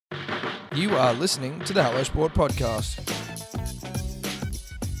You are listening to the Hello Sport Podcast.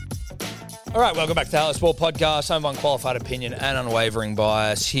 All right, welcome back to the Hello Sport Podcast. I'm of unqualified opinion and unwavering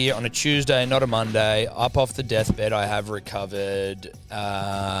bias here on a Tuesday, not a Monday. Up off the deathbed, I have recovered.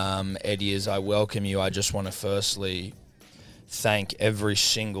 Eddie, as I welcome you, I just want to firstly thank every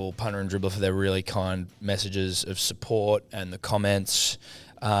single punter and dribbler for their really kind messages of support and the comments,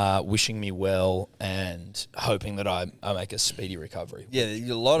 wishing me well and hoping that I make a speedy recovery. Yeah,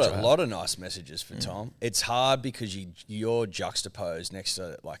 a lot of nice messages for Tom. It's hard because you're juxtaposed next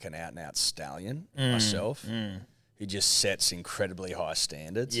to like an out-and-out stallion, myself, who just sets incredibly high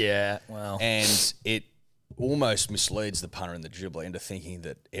standards. Yeah, well. And it almost misleads the punter and the dribbler into thinking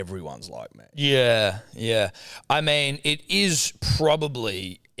that everyone's like me. Yeah. I mean, it is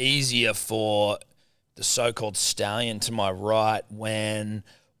probably easier for the so-called stallion to my right when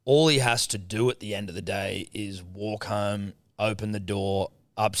all he has to do at the end of the day is walk home, open the door,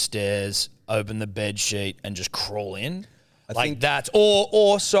 upstairs, open the bed sheet, and just crawl in.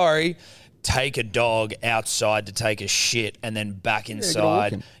 Take a dog outside to take a shit and then back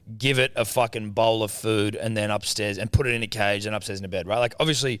inside, give it a fucking bowl of food and then upstairs and put it in a cage and upstairs in a bed, right? Like,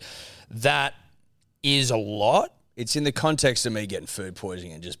 obviously, that is a lot. It's in the context of me getting food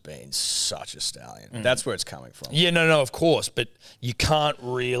poisoning and just being such a stallion. That's where it's coming from. Yeah, no, of course. But you can't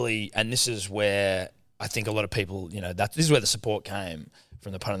really, and this is where I think a lot of people, this is where the support came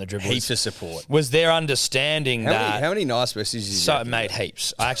from the punter and the dribblers. Heaps of support. Was their understanding how many nice messages did you So get? made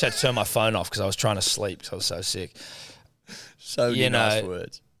heaps. I actually had to turn my phone off because I was trying to sleep because I was so sick. So many nice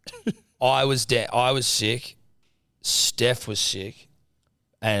words. I was sick. Steph was sick.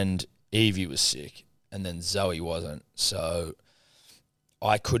 And Evie was sick. And then Zoe wasn't. So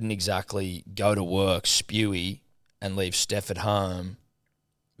I couldn't exactly go to work spewy and leave Steph at home.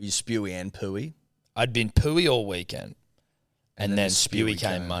 Were you spewy and pooey? I'd been pooey all weekend. And then spewy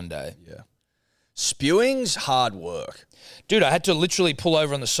came Monday. Yeah. Spewing's hard work. Dude, I had to literally pull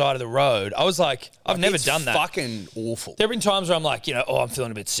over on the side of the road. I was like, I've never done that. It's fucking awful. There have been times where I'm like, I'm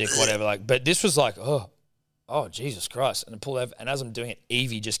feeling a bit sick, whatever. But this was like, oh, Jesus Christ. And I pulled over, and as I'm doing it,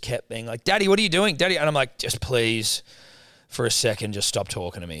 Evie just kept being like, Daddy, what are you doing? Daddy. And I'm like, just please, for a second, just stop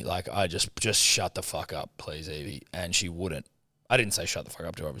talking to me. Like, I just shut the fuck up, please, Evie. And she wouldn't. I didn't say shut the fuck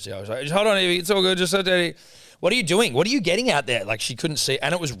up to her, obviously. I was like, hold on, Evie, it's all good. Just so Daddy. What are you doing? What are you getting out there? Like, she couldn't see.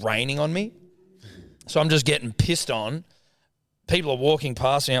 And it was raining on me. So I'm just getting pissed on. People are walking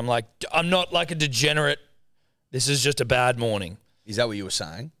past me. I'm like, I'm not like a degenerate. This is just a bad morning. Is that what you were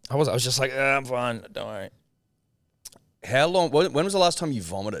saying? I was just like, I'm fine. Don't worry. How long? When was the last time you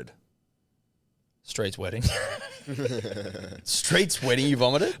vomited? Street's wedding. Street's wedding, you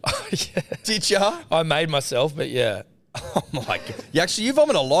vomited? Yeah. Did ya? I made myself, but yeah. Oh my God. You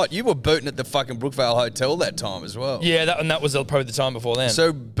vomit a lot. You were booting at the fucking Brookvale Hotel that time as well. Yeah, that was probably the time before then.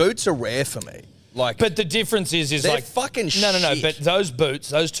 So boots are rare for me. But the difference is they're like fucking no. shit. But those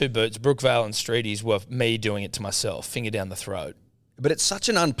two boots, Brookvale and Streeties, were me doing it to myself, finger down the throat. But it's such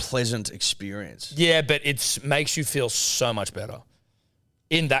an unpleasant experience. Yeah, but it makes you feel so much better.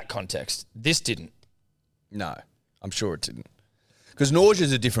 In that context, this didn't. No, I'm sure it didn't. Because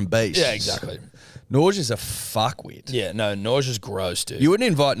nausea's a different beast. Yeah, exactly. Nausea's a fuckwit. Yeah, no, nausea's gross, dude. You wouldn't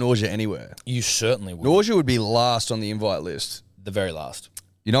invite nausea anywhere. You certainly would. Nausea would be last on the invite list. The very last.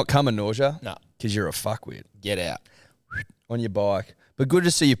 You're not coming, nausea? No. Because you're a fuckwit. Get out. On your bike. But good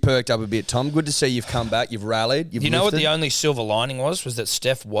to see you perked up a bit, Tom. Good to see you've come back. You've rallied. You've You know what lifted. the only silver lining was that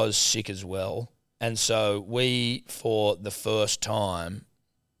Steph was sick as well. And so we, for the first time,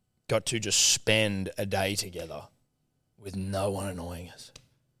 got to just spend a day together with no one annoying us.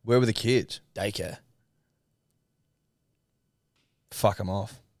 Where were the kids? Daycare. Fuck them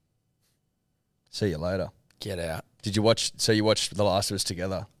off. See you later. Get out. Did you watch? So you watched The Last of Us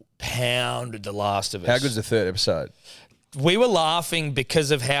together? Pounded The Last of Us. How good's the third episode? We were laughing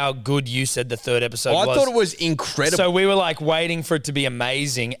because of how good you said the third episode was. I thought it was incredible. So we were like waiting for it to be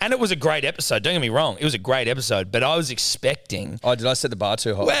amazing. And it was a great episode. Don't get me wrong. It was a great episode. But I was expecting... Oh, did I set the bar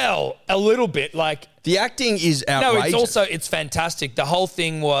too high? Well, a little bit. Like... The acting is outrageous. No, it's fantastic. The whole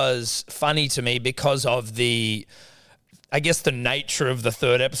thing was funny to me because of the nature of the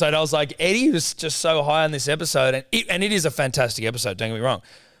third episode. I was like, Eddie was just so high on this episode. And it is a fantastic episode. Don't get me wrong.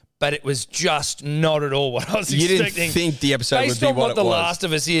 But it was just not at all what I was expecting. You didn't think the episode would be what it was. Based on what The Last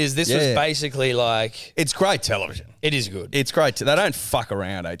of Us is, this was basically like... It's great television. It is good. It's great. They don't fuck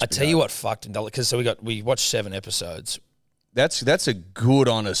around, HBO. I tell you what fucked in because we watched 7 episodes. That's a good,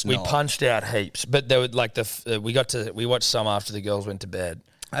 honest We night. punched out heaps. But there were like we watched some after the girls went to bed.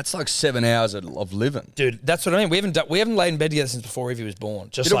 That's like 7 hours of living. Dude, that's what I mean. We haven't laid in bed together since before Evie was born.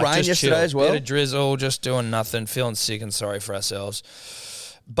 Just Bit of rain yesterday chill. as well? Bit of drizzle, just doing nothing, feeling sick and sorry for ourselves.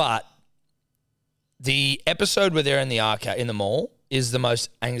 But The episode where they're in the arcade in the mall is the most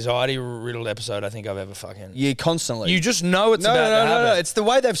anxiety-riddled episode I think I've ever fucking. Yeah, constantly. You just know it's about to happen. No. It's the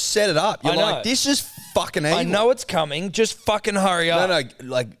way they've set it up. You're I know. like, this is fucking evil. I know it's coming. Just fucking hurry up. No,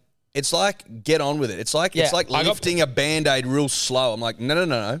 like it's like get on with it. It's like Yeah, I got- lifting a Band-Aid real slow. I'm like,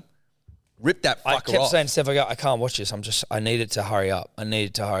 no. Rip that fucker I kept off. saying to Steph, I can't watch this. I need it to hurry up.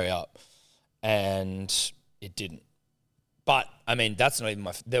 And it didn't. But, I mean, that's not even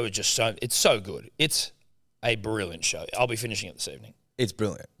there were just it's so good. It's a brilliant show. I'll be finishing it this evening. It's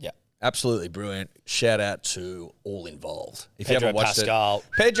brilliant. Yeah. Absolutely brilliant. Shout out to all involved. If Pedro you haven't watched Pascal.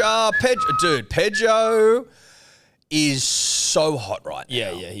 it. Pedro is so hot right now.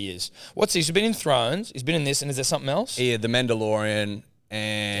 Yeah, he is. What's he? He's been in Thrones. He's been in this. And is there something else? Yeah, The Mandalorian.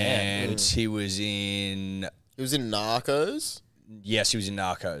 And Damn. he was in... He was in Narcos. Yes, he was in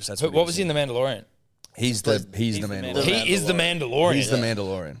Narcos. That's What was he in The Mandalorian? He's the Mandalorian. He is the Mandalorian. He's the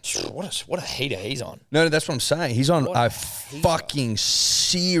Mandalorian. What a heater he's on. No, that's what I'm saying. He's on a fucking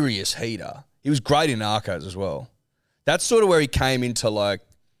serious heater. He was great in Narcos as well. That's sort of where he came into, like,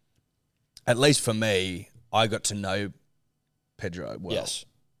 at least for me, I got to know Pedro well. Yes.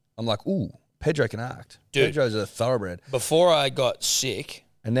 I'm like, ooh, Pedro can act. Dude. Pedro's a thoroughbred. Before I got sick,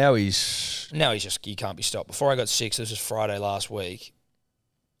 And now he's... he can't be stopped. Before I got sick, so this was Friday last week,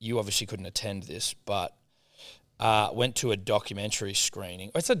 you obviously couldn't attend this, but went to a documentary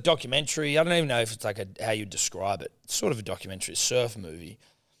screening. It's a documentary. I don't even know if it's like how you describe it. It's sort of a documentary, surf movie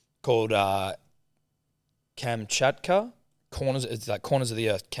called Kamchatka. It's like Corners of the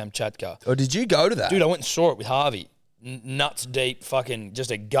Earth, Kamchatka. Oh, did you go to that? Dude, I went and saw it with Harvey. Nuts deep, fucking just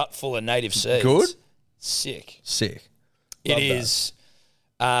a gut full of native seeds. Good? Sick. Sick. It Love that. is.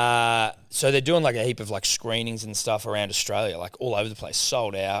 So they're doing like a heap of like screenings and stuff around Australia, like all over the place,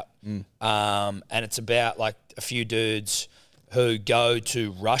 sold out. And it's about like a few dudes who go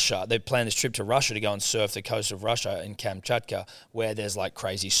to Russia. They plan this trip to Russia to go and surf the coast of Russia in Kamchatka, where there's like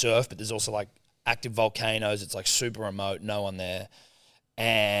crazy surf, but there's also like active volcanoes. It's like super remote, no one there.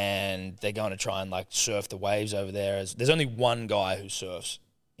 And they're going to try and like surf the waves over there. There's only one guy who surfs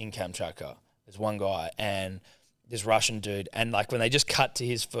in Kamchatka. There's one guy, and this Russian dude. And like when they just cut to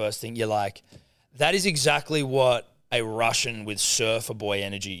his first thing, you're like, that is exactly what a Russian with surfer boy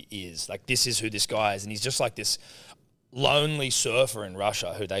energy is. Like, this is who this guy is. And he's just like this lonely surfer in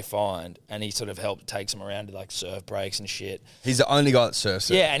Russia who they find, and he sort of takes them around to like surf breaks and shit. He's the only guy that surfs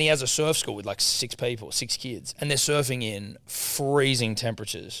it. Yeah, and he has a surf school with like 6 kids, and they're surfing in freezing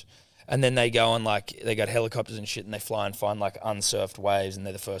temperatures. And then they go on they got helicopters and shit, and they fly and find like unsurfed waves, and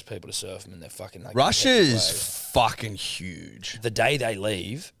they're the first people to surf them, and they're fucking like Russia's fucking huge. The day they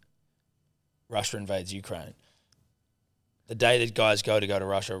leave, Russia invades Ukraine. The day that guys go to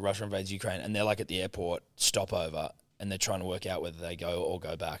Russia, Russia invades Ukraine, and they're like at the airport, stopover, and they're trying to work out whether they go or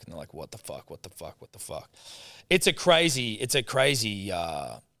go back, and they're like, what the fuck? It's a crazy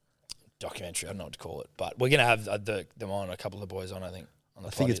documentary. I don't know what to call it, but we're gonna have them on, a couple of the boys on, I think. I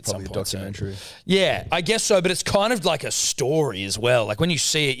think it's probably a documentary. Yeah, I guess so, but it's kind of like a story as well. Like when you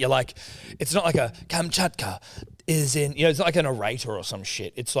see it, you're like, it's not like a Kamchatka is in, it's not like a narrator or some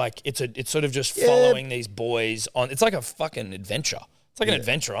shit. It's like, it's sort of just following these boys on. It's like a fucking adventure. It's like an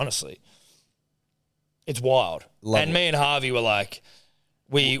adventure, honestly. It's wild. Lovely. Me and Harvey were like,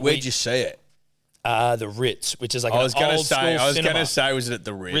 Where'd you see it? The Ritz, which is like I was an going old school cinema. to say, was it at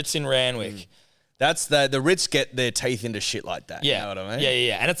the Ritz? Ritz in Randwick. That's the Ritz get their teeth into shit like that. Yeah. You know what I mean?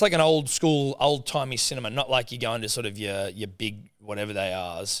 Yeah. And it's like an old school, old timey cinema, not like you go into sort of your big whatever they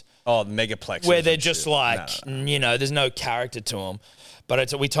are, Oh, the megaplex. where they're just like, there's no character to them.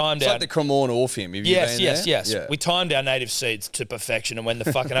 But we timed It's out. like the Cremorne Orpheum. Have you been there? Yes. Yeah. We timed our native seeds to perfection, and when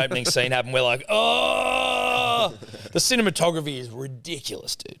the fucking opening scene happened, we're like, oh! The cinematography is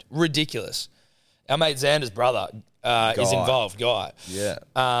ridiculous, dude. Ridiculous. Our mate Xander's brother is involved, Guy. Yeah.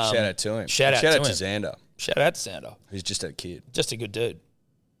 Shout out to him. Shout out to Xander, Shout out to Xander. who's just had a kid. Just a good dude.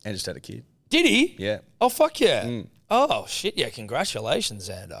 And just had a kid. Did he? Yeah. Oh, fuck yeah. Oh, shit, yeah. Congratulations,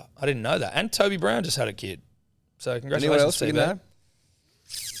 Xander. I didn't know that. And Toby Brown just had a kid. So congratulations, Anyone else we TB. know?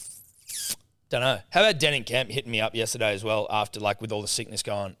 Don't know. How about Denning Kemp hitting me up yesterday as well after, like, with all the sickness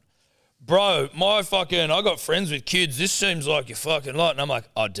going, bro, I got friends with kids. This seems like you're fucking lot. And I'm like,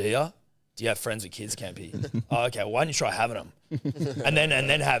 oh, do you? Do you have friends with kids, Campy? Oh, okay. Well, why don't you try having them? And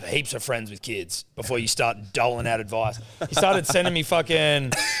then have heaps of friends with kids before you start doling out advice. He started sending me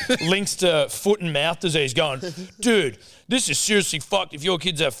fucking links to foot and mouth disease going, dude, this is seriously fucked if your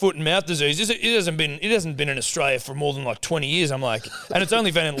kids have foot and mouth disease. It hasn't been in Australia for more than like 20 years. I'm like, and it's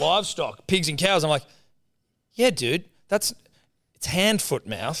only been in livestock, pigs and cows. I'm like, yeah, dude, it's hand, foot,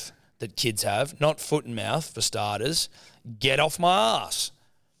 mouth that kids have, not foot and mouth for starters. Get off my ass.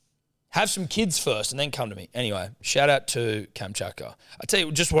 Have some kids first and then come to me. Anyway, shout out to Kamchatka. I tell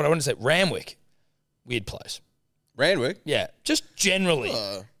you just what I want to say. Randwick, weird place. Randwick. Yeah, just generally.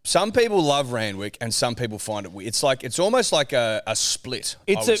 Some people love Randwick and some people find it weird. It's almost like a split.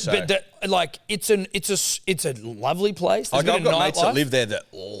 It's a lovely place. There's I've got mates that nightlife. live there that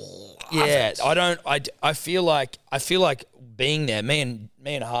I feel like being there. Me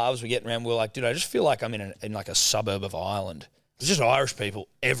and Harves were getting around. We're like, dude, I just feel like I'm in like a suburb of Ireland. There's just Irish people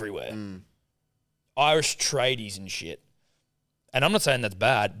everywhere. Irish tradies and shit. And I'm not saying that's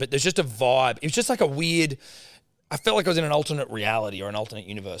bad, but there's just a vibe. It was just like a weird. I felt like I was in an alternate reality or an alternate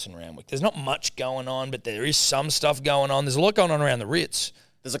universe in Randwick. There's not much going on, but there is some stuff going on. There's a lot going on around the Ritz.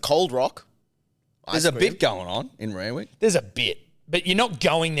 There's a Cold Rock. there's a bit going on in Randwick. There's a bit, but you're not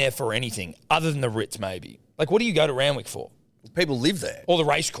going there for anything other than the Ritz, maybe. Like, what do you go to Randwick for? People live there. Or the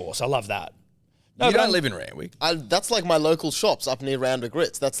race course. I love that. No, You but don't live in Randwick. That's like my local shops up near Randwick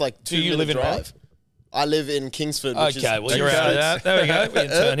Ritz. That's like 2 you live minute in drive. I live in Kingsford. Which Okay, is well, you're out of that. There we go. We can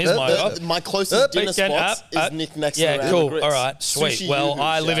turn his mic off. My closest dinner Weekend spots up. is next to Yeah, Randwick cool. Ritz. All right, sweet. Sushi Well, Yoo-hoo,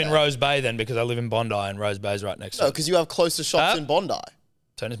 I live shout in out. Rose Bay then because I live in Bondi and Rose Bay's right next to No, it. because you have closer shops in Bondi.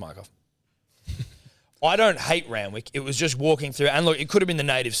 Turn his mic off. I don't hate Randwick. It was just walking through. And look, it could have been the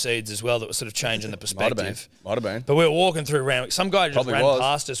native seeds as well that was sort of changing the perspective. Might have been. But we were walking through Randwick. Some guy just Probably ran was.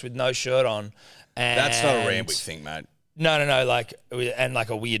 past us with no shirt on. And That's not a Randwick thing, mate. No, like, and like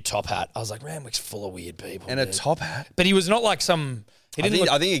a weird top hat. I was like, Randwick's full of weird people. And a dude. top hat. But he was not like some. He I didn't.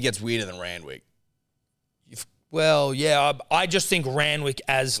 think it gets weirder than Randwick. Well, yeah, I just think Randwick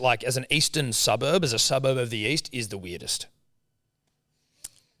as an eastern suburb, as a suburb of the east, is the weirdest.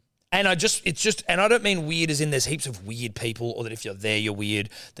 And I don't mean weird as in there's heaps of weird people or that if you're there, you're weird.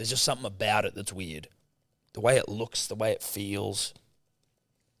 There's just something about it that's weird. The way it looks, the way it feels.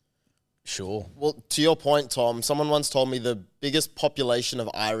 Sure. Well, to your point, Tom, someone once told me the biggest population of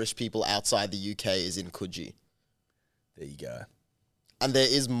Irish people outside the UK is in Coogee. There you go. And there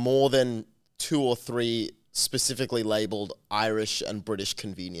is more than 2 or 3 specifically labelled Irish and British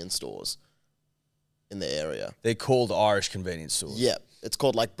convenience stores in the area. They're called Irish convenience stores. Yeah, it's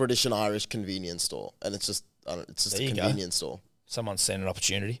called like British and Irish convenience store. And it's just a convenience store. Someone's seen an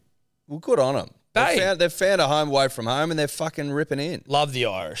opportunity. Well, good on them. Hey. They've found a home away from home and they're fucking ripping in. Love the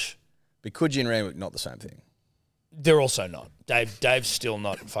Irish. But Coogee and Randwick, not the same thing. They're also not. Dave's still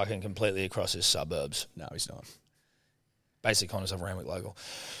not fucking completely across his suburbs. No, he's not. Basically, calling himself Randwick local.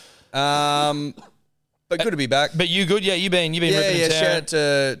 But good to be back. But you good? Yeah, you've been ripping in town. Shout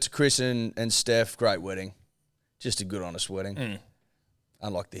out to Chris and Steph. Great wedding. Just a good, honest wedding.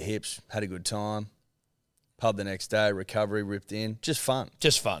 Unlike the hips, had a good time. Pub the next day, recovery, ripped in. Just fun.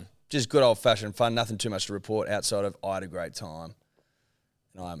 Just fun. Just good old-fashioned fun. Nothing too much to report outside of I had a great time.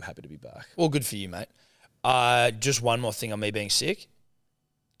 And I'm happy to be back. Well, good for you, mate. Just one more thing on me being sick.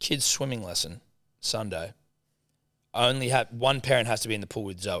 Kids' swimming lesson, Sunday. One parent has to be in the pool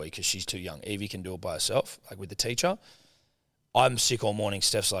with Zoe because she's too young. Evie can do it by herself, like with the teacher. I'm sick all morning.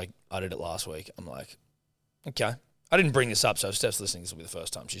 Steph's like, I did it last week. I'm like, okay. I didn't bring this up, so if Steph's listening, this will be the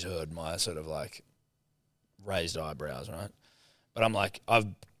first time she's heard my sort of like raised eyebrows, right? But I'm like, I've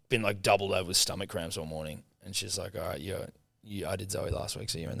been like doubled over with stomach cramps all morning. And she's like, all right, I did Zoe last week,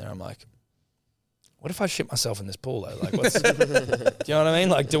 so you're in there. I'm like, what if I shit myself in this pool though? Like, do you know what I mean?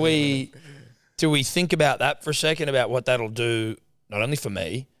 Like, do we think about that for a second, about what that'll do, not only for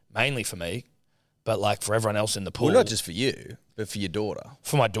me, mainly for me, but like for everyone else in the pool? Well, not just for you, but for your daughter.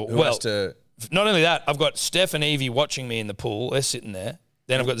 For my daughter. Who has to... Not only that, I've got Steph and Evie watching me in the pool. They're sitting there.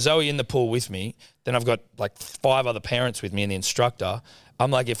 Then I've got Zoe in the pool with me. Then I've got like 5 other parents with me and the instructor.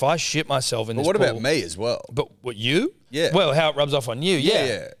 I'm like, if I shit myself in this pool... But what about me as well? But what, you? Yeah. Well, how it rubs off on you,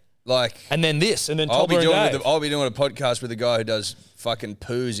 yeah. Like... And then this, and then I'll be Toddler and Dave. I'll be doing a podcast with a guy who does fucking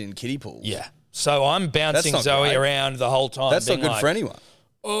poos in kiddie pools. Yeah. So I'm bouncing not Zoe great. around the whole time. That's not being good like, for anyone.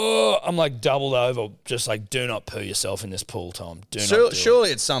 Oh, I'm like doubled over, just like, do not poo yourself in this pool, Tom. Do not do it.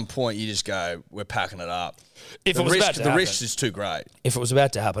 Surely at some point you just go, we're packing it up. If it was about to the happen, risk is too great. If it was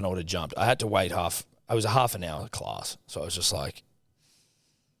about to happen, I would have jumped. I had to wait I was a half an hour class, so I was just like,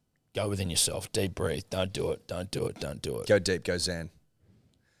 go within yourself, deep breathe, don't do it, don't do it, don't do it. Go deep, go Zen.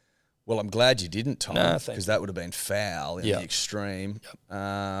 Well, I'm glad you didn't, Tom, No, thank because that would have been foul in Yep. the extreme,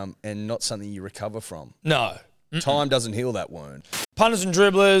 and not something you recover from. No. Time doesn't heal that wound. Punters and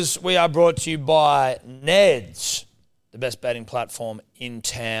Dribblers, we are brought to you by Neds, the best betting platform in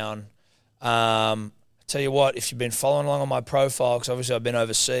town. Tell you what, if you've been following along on my profile, because obviously I've been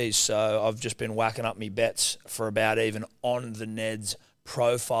overseas, so I've just been whacking up me bets for about even on the Neds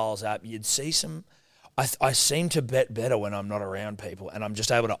profiles app. You'd see some... I seem to bet better when I'm not around people and I'm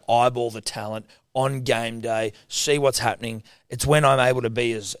just able to eyeball the talent on game day, see what's happening. It's when I'm able to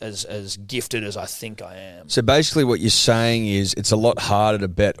be as gifted as I think I am. So basically what you're saying is it's a lot harder to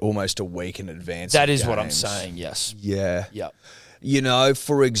bet almost a week in advance. That is what I'm saying, yes. Yeah. Yep. You know,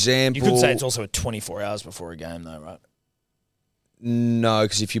 for example... You could say it's also 24 hours before a game though, right? No,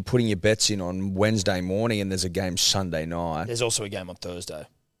 because if you're putting your bets in on Wednesday morning and there's a game Sunday night... There's also a game on Thursday.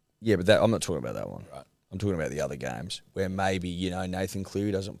 Yeah, but I'm not talking about that one. Right. I'm talking about the other games where maybe, Nathan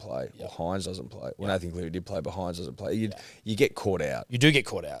Cleary doesn't play or Hines doesn't play. Well, Nathan Cleary did play, but Hines doesn't play. You get caught out. You do get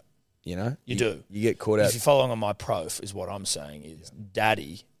caught out. You know? You do. You get caught out. If you're following on my prof, is what I'm saying is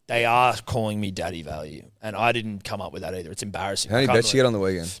Daddy. They are calling me Daddy value. And I didn't come up with that either. It's embarrassing. How many bets you get on the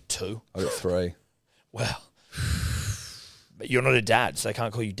weekend? 2. I got 3. Well, but you're not a dad, so they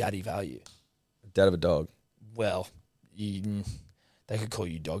can't call you Daddy value. Dad of a dog. Well, they could call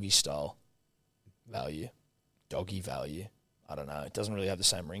you doggy style value. Doggy value. I don't know. It doesn't really have the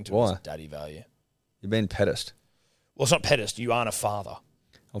same ring to it as daddy value. You've been pedest. Well, it's not pedest. You aren't a father.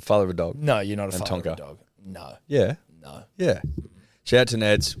 I'm father of a dog. No, you're not a And father Tonka. of a dog. No. Yeah. No. Yeah. Shout out to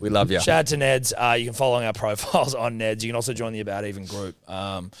Neds. We love you. Shout out to Neds. You can follow our profiles on Neds. You can also join the About Even group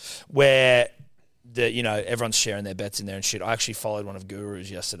where everyone's sharing their bets in there and shit. I actually followed one of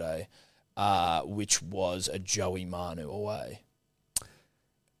Guru's yesterday, which was a Joey Manu away.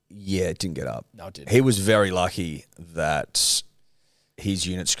 Yeah, it didn't get up. No, it didn't. He was very lucky that his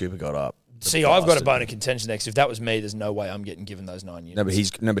unit scooper got up. See, I've got a bone of contention next. If that was me, there's no way I'm getting given those 9 units.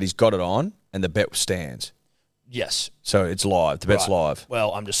 No, but he's got it on, and the bet stands. Yes. So it's live. The bet's live.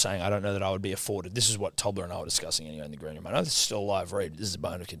 Well, I'm just saying I don't know that I would be afforded. This is what Tobler and I were discussing anyway in the green room. I know this is still a live read. This is a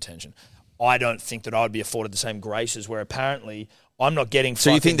bone of contention. I don't think that I would be afforded the same graces where apparently I'm not getting.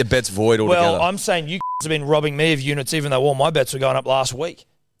 So you think the bet's void altogether? Well, I'm saying you have been robbing me of units, even though all my bets were going up last week.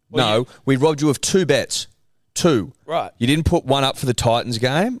 No, we robbed you of 2 bets. 2. Right. You didn't put one up for the Titans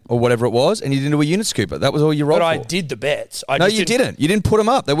game or whatever it was, and you didn't do a unit scooper. That was all you robbed But I for. did the bets. No, you didn't. You didn't put them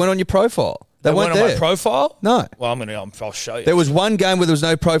up. They weren't on your profile. They weren't went there. on my profile? No. Well, I'll show you. There was one game where there was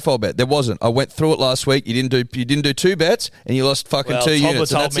no profile bet. There wasn't. I went through it last week. You didn't do 2 bets, and you lost fucking 2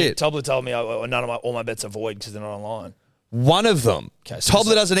 units. And that's it. Tobler told me all my bets are void because they're not online. One of them. Okay, so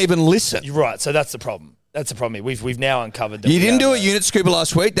Tobler doesn't even listen. You're right. So that's the problem. That's the problem. We've now uncovered that. You didn't do a unit scooper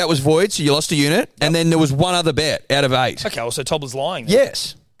last week. That was void, so you lost a unit. Yep. And then there was one other bet out of 8. Okay, well, so Tobler's lying then.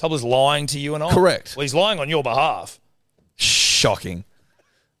 Yes. Tobler's lying to you and I. Correct. Well, he's lying on your behalf. Shocking.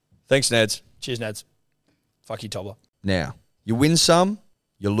 Thanks, Neds. Cheers, Neds. Fuck you, Tobler. Now, you win some,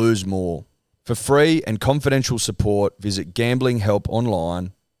 you lose more. For free and confidential support, visit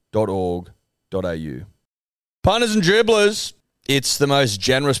gamblinghelponline.org.au. Punters and dribblers, it's the most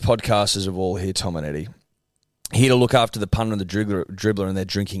generous podcasters of all here, Tom and Eddie. Here to look after the punter and the dribbler and their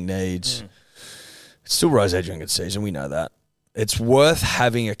drinking needs. It's still rosé drinking season, we know that. It's worth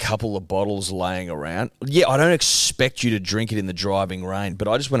having a couple of bottles laying around. Yeah, I don't expect you to drink it in the driving rain, but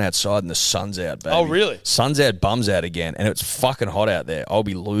I just went outside and the sun's out, baby. Oh, really? Sun's out, bum's out again, and it's fucking hot out there. I'll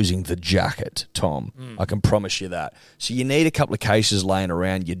be losing the jacket, Tom. I can promise you that. So you need a couple of cases laying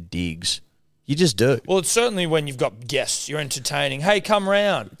around your digs. You just do. Well, it's certainly when you've got guests, you're entertaining. Hey, come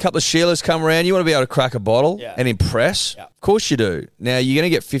round. A couple of Sheilas come around. You want to be able to crack a bottle Yeah. and impress? Yeah. Of course you do. Now, you're going to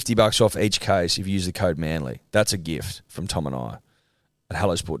get $50 off each case if you use the code Manly. That's a gift from Tom and I at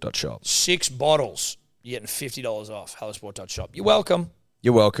hellosport.shop. 6 bottles. You're getting $50 off. hellosport.shop. You're welcome.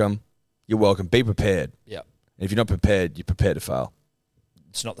 You're welcome. You're welcome. Be prepared. Yeah. And if you're not prepared, you're prepared to fail.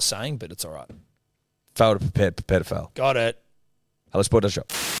 It's not the saying, but it's all right. Fail to prepare to fail. Got it. hellosport.shop.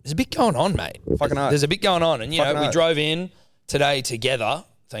 There's a bit going on, mate. Fucking oath. There's a bit going on. And, Fucking we oath. drove in today together.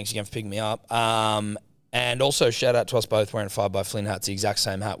 Thanks again for picking me up. And also, shout out to us both wearing 5 by Flynn hats, the exact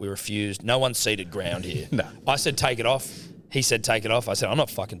same hat. We refused. No one's seated ground here. No. I said, take it off. He said, take it off. I said, I'm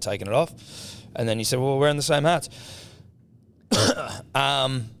not fucking taking it off. And then he said, well, we're wearing the same hats.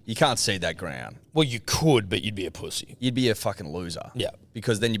 You can't see that ground. Well, you could, but you'd be a pussy. You'd be a fucking loser. Yeah.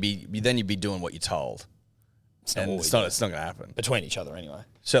 Because then you'd be doing what you're told. It's not And what it's we not do. going to happen. Between each other, anyway.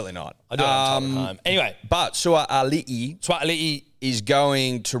 Certainly not. I do it on time at home. Anyway, But Su'a Ali'i Swatali'i. is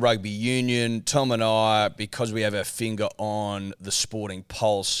going to rugby union. Tom and I, because we have our finger on the sporting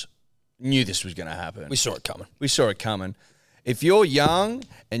pulse, knew this was going to happen. We saw it coming. We saw it coming. If you're young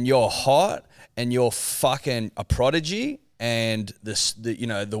and you're hot and you're fucking a prodigy and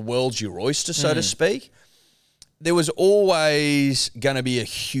the world's your oyster, so to speak, there was always going to be a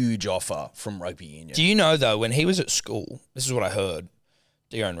huge offer from rugby union. Do you know, though, when he was at school, this is what I heard,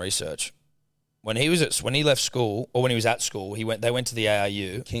 do your own research. When he left school, or when he was at school, they went to the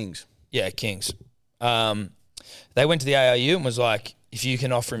ARU. Kings. Yeah, Kings. They went to the ARU and was like, if you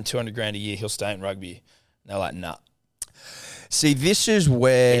can offer him 200 grand a year, he'll stay in rugby. And they're like, nah. See, this is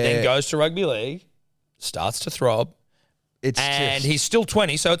where He then goes to rugby league, starts to throb, and he's still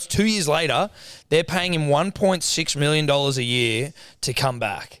 20, so it's 2 years later. They're paying him $1.6 million a year to come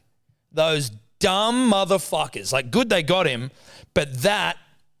back. Those dumb motherfuckers. Like, good they got him, but that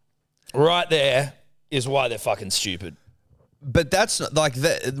right there is why they're fucking stupid. But that's not, like,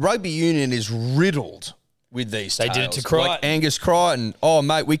 the rugby union is riddled with these They did it tales. to Crichton. Like Angus Crichton. Oh,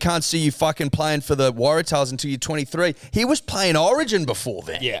 mate, we can't see you fucking playing for the Waratahs until you're 23. He was playing Origin before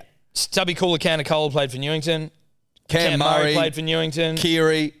then. Yeah. Stubby Cooler played for Newington. Cam Murray played for Newington.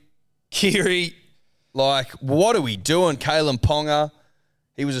 Kiri. Like, what are we doing? Kalen Ponga.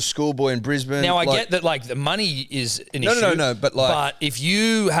 He was a schoolboy in Brisbane. Now, I get that, like, the money is an issue. No, but, like... But if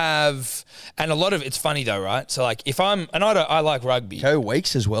you have... And a lot of... It's funny, though, right? So, like, if I'm... And I like rugby. KO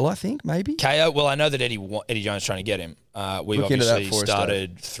Weeks as well, I think, maybe? KO... Well, I know that Eddie Jones trying to get him. We've Look into that obviously for us,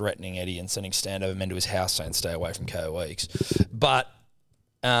 started threatening Eddie and sending Standover men to his house saying stay away from KO Weeks. But...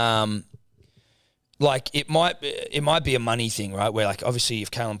 like, it might be a money thing, right? Where, like, obviously if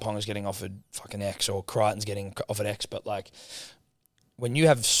Kalen Ponga's getting offered fucking X or Crichton's getting offered X, but, like... When you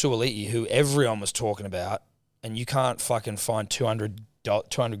have Suoliti, who everyone was talking about, and you can't fucking find 200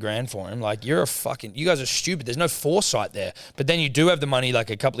 grand for him, like, you guys are stupid. There's no foresight there. But then you do have the money,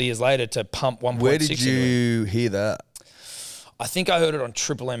 like, a couple of years later to pump 1.6. Where did you hear that? I think I heard it on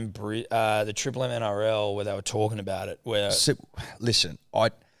Triple M, the Triple M NRL, where they were talking about it. Listen,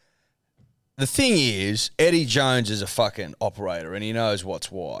 the thing is, Eddie Jones is a fucking operator, and he knows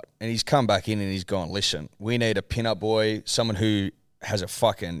what's what. And he's come back in and he's gone, listen, we need a pin-up boy, someone who has a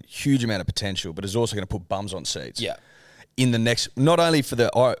fucking huge amount of potential, but is also going to put bums on seats. Yeah. In the next, not only for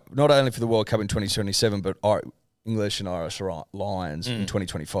the World Cup in 2027, but English and Irish Lions in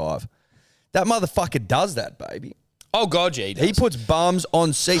 2025. That motherfucker does that, baby. Oh God, yeah, he does. He puts bums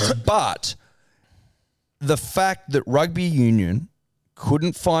on seats, but the fact that rugby union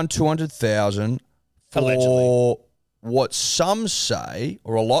couldn't find 200,000 for Allegedly. what some say,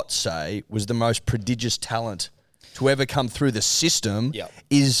 or a lot say, was the most prodigious talent to ever come through the system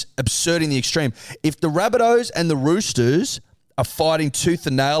is absurd in the extreme. If the Rabbitohs and the Roosters are fighting tooth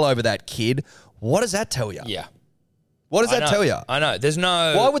and nail over that kid, what does that tell you? Yeah. What does that tell you? I know. There's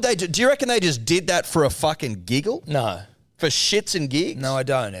no... Why would they do you reckon they just did that for a fucking giggle? No. For shits and gigs? No, I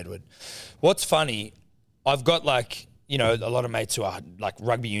don't, Edward. What's funny, I've got, like, you know, a lot of mates who are, like,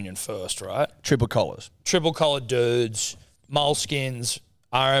 rugby union first, right? Triple collars. Triple collar dudes, Moleskins,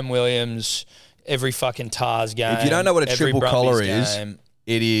 RM Williams... Every fucking TARS game. If you don't know what a triple collar is, game.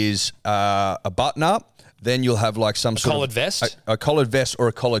 it is a button up. Then you'll have like some sort collared of vest, a collared vest or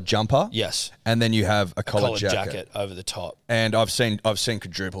a collared jumper. Yes, and then you have a collared jacket over the top. And I've seen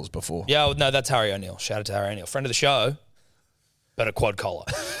quadruples before. Yeah, well, no, that's Harry O'Neill. Shout out to Harry O'Neill, friend of the show, but a quad collar.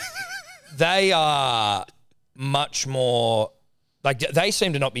 They are much more like they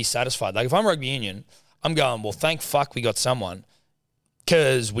seem to not be satisfied. Like if I'm rugby union, I'm going, well, thank fuck we got someone.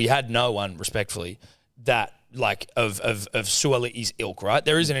 Because we had no one, respectfully, that, like, of Suoliti's ilk, right?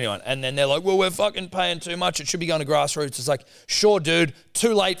 There isn't anyone. And then they're like, well, we're fucking paying too much. It should be going to grassroots. It's like, sure, dude,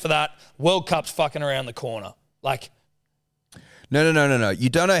 too late for that. World Cup's fucking around the corner. Like... No. You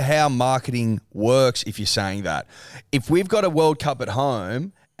don't know how marketing works if you're saying that. If we've got a World Cup at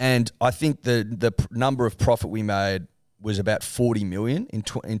home, and I think the number of profit we made was about 40 million in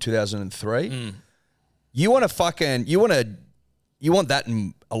 2003, you want that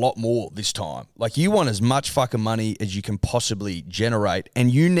and a lot more this time. Like, you want as much fucking money as you can possibly generate, and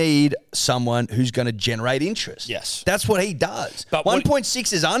you need someone who's going to generate interest. Yes. That's what he does. But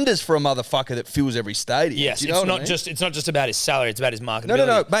 1.6 is unders for a motherfucker that fills every stadium. Yes, you know it's not just about his salary, it's about his marketability.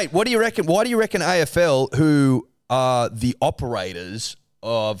 No, mate. What do you reckon? Why do you reckon AFL, who are the operators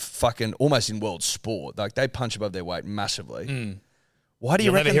of fucking almost in world sport, like they punch above their weight massively? Why do you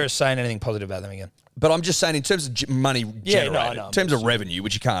You'll reckon? never hear us saying anything positive about them again. But I'm just saying, in terms of money generated, in terms of revenue,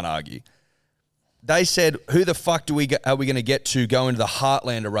 which you can't argue, they said, who the fuck are we going to get to go into the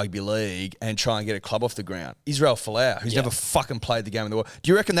heartland of rugby league and try and get a club off the ground? Israel Folau, who's never fucking played the game in the world.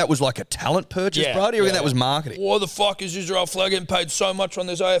 Do you reckon that was like a talent purchase, bro? Do you reckon that was marketing? Why the fuck is Israel Folau getting paid so much on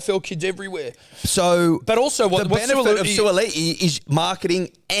those AFL kids everywhere? So, but also, the benefit of Suoliti is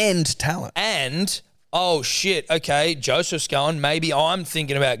marketing and talent. And... oh, shit, okay, Joseph's going. Maybe I'm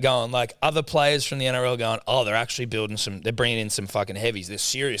thinking about going. Like, other players from the NRL going, oh, they're actually they're bringing in some fucking heavies. They're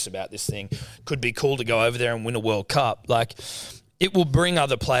serious about this thing. Could be cool to go over there and win a World Cup. Like, it will bring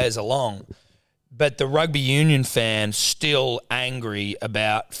other players along. but the rugby union fans still angry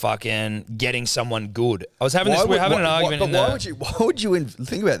about fucking getting someone good. I was having we're having an argument. But why would you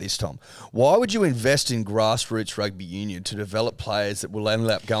think about this, Tom? Why would you invest in grassroots rugby union to develop players that will end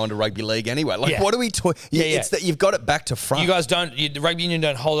up going to rugby league anyway? Like, what are we talking? It's that you've got it back to front. You guys the rugby union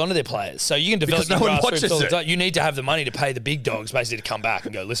don't hold on to their players, so you can develop your grassroots all the time. You need to have the money to pay the big dogs basically to come back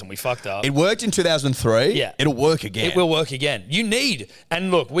and go, listen, we fucked up. It worked in 2003. Yeah, it'll work again. It will work again. You need,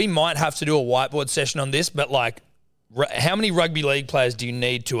 and look, we might have to do a whiteboard session on this, but like, how many rugby league players do you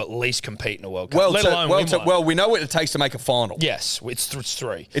need to at least compete in a World Cup? Let alone win one? Well, we know what it takes to make a final. Yes, it's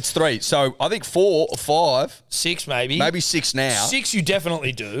 3. It's 3. So I think 4 or 5. 6 maybe. Maybe 6 now. 6 you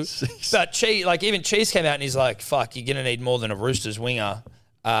definitely do. 6. But even Cheese came out and he's like, fuck, you're going to need more than a Roosters winger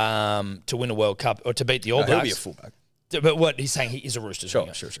to win a World Cup or to beat the All Blacks. He'll be a fullback. But what he's saying, he is a Roosters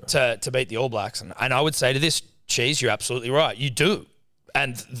winger. Sure. To beat the All Blacks. And I would say to this, Cheese, you're absolutely right. You do.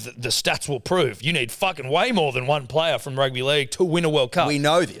 And the stats will prove you need fucking way more than one player from rugby league to win a World Cup. We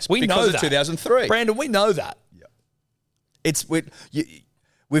know this. We know that. Because of 2003. Brandon, we know that. Yeah.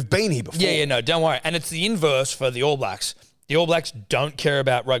 We've been here before. Yeah, no, don't worry. And it's the inverse for the All Blacks. The All Blacks don't care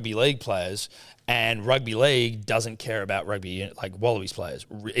about rugby league players, and rugby league doesn't care about rugby like Wallabies players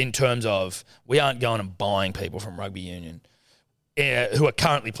in terms of we aren't going and buying people from rugby union who are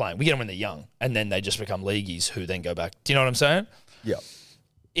currently playing. We get them when they're young, and then they just become leagueies who then go back. Do you know what I'm saying? Yeah.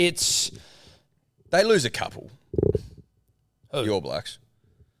 They lose a couple. Who? The All Blacks.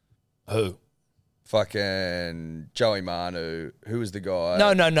 Who? Fucking Joey Manu. Who was the guy?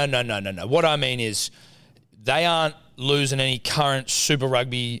 No. What I mean is they aren't losing any current Super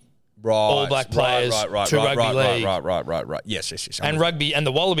Rugby All Black players to rugby league. Right. Yes. And rugby and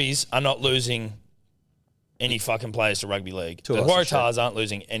the Wallabies are not losing any fucking players to rugby league. The Waratahs aren't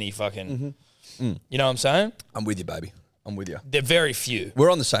losing any fucking. You know what I'm saying? I'm with you, baby. I'm with you. They're very few.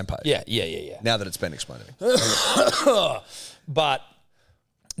 We're on the same page. Yeah. Now that it's been explained to me. But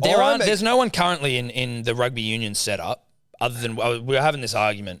there's no one currently in the rugby union setup other than we're having this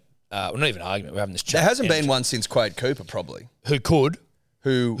argument. Well, not even an argument. We're having this chat. There hasn't been one since Quade Cooper, probably. Who could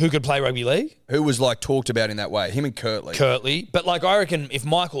could play rugby league? Who was like talked about in that way? Him and Kirtley. But like I reckon if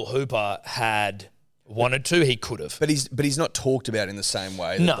Michael Hooper had wanted to, he could have. But he's not talked about in the same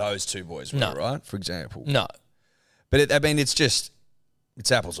way that those two boys were, right? For example. No. But it's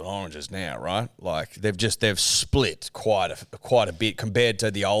apples and oranges now, right? Like they've split quite a bit compared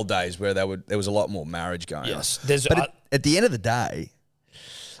to the old days where there was a lot more marriage going on. Yes. But at the end of the day,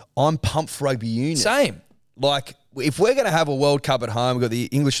 I'm pumped for rugby union. Same. Like, if we're going to have a World Cup at home, we've got the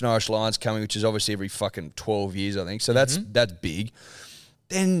English and Irish Lions coming, which is obviously every fucking 12 years, I think. So that's big.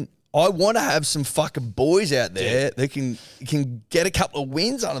 Then I want to have some fucking boys out there that can get a couple of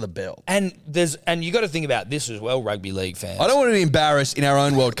wins under the belt. And you got to think about this as well, rugby league fans. I don't want to be embarrassed in our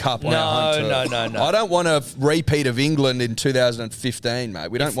own World Cup on our home turf. No. I don't want a repeat of England in 2015,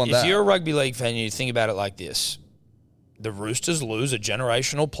 mate. We don't want that. If you're a rugby league fan, you think about it like this. The Roosters lose a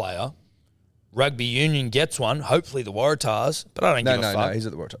generational player. Rugby union gets one. Hopefully the Waratahs, but I don't give a fuck. No, he's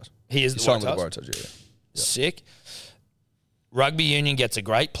at the Waratahs. He is the signed Waratahs? with the Waratahs, yeah. Sick. Rugby union gets a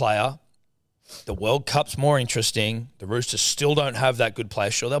great player. The World Cup's more interesting. The Roosters still don't have that good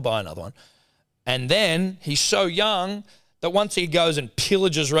player. Sure, they'll buy another one. And then he's so young that once he goes and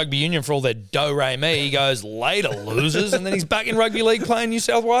pillages rugby union for all their do-re-mi, he goes, later, losers, and then he's back in rugby league playing New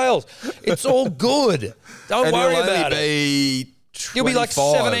South Wales. It's all good. Don't worry about it. He'll be like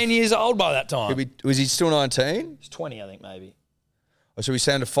 17 years old by that time. Was he still 19? He's 20, I think, maybe. Oh, so we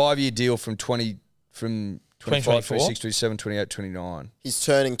signed a 5-year deal from 25, 26, 27, 28, 29. He's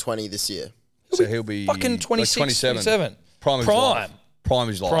turning 20 this year. So he'll be fucking 26, like 27. Prime of his life. Prime of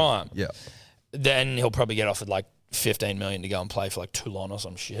his life. Prime. Yeah. Then he'll probably get offered like $15 million to go and play for like Toulon or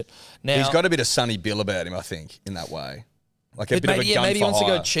some shit. Now he's got a bit of Sonny Bill about him, I think, in that way. Like a bit of a gun maybe for he wants hire.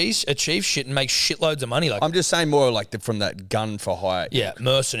 to go achieve shit and make shitloads of money. Like I'm just saying more like from that gun for hire. Yeah,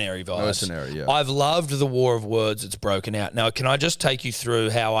 mercenary vibes. Mercenary, yeah. I've loved the war of words that's broken out. Now, can I just take you through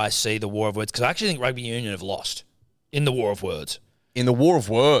how I see the war of words? Because I actually think rugby union have lost in the war of words. In the war of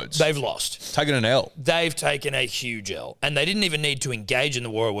words? They've lost. Taken an L. They've taken a huge L. And they didn't even need to engage in the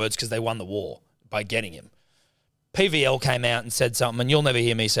war of words because they won the war by getting him. PVL came out and said something, and you'll never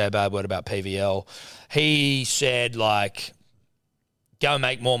hear me say a bad word about PVL. He said, like, go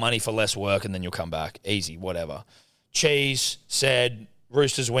make more money for less work and then you'll come back. Easy, whatever. Cheese said,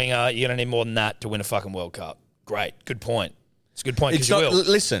 Roosters winger, you're going to need more than that to win a fucking World Cup. Great. Good point. It's a good point because you will.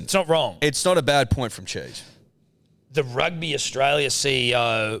 Listen. It's not wrong. It's not a bad point from Cheese. the Rugby Australia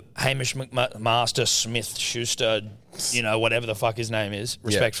CEO, Hamish McMaster Smith Schuster, whatever the fuck his name is,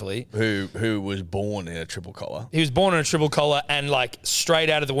 respectfully. Who was born in a triple collar. He was born in a triple collar and like straight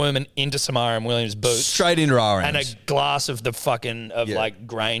out of the womb and into some RM Williams boots. Straight into RMs. And a glass of the fucking, like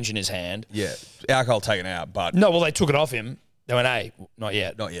Grange in his hand. Yeah. Alcohol taken out, but... No, well, they took it off him. They went, hey, not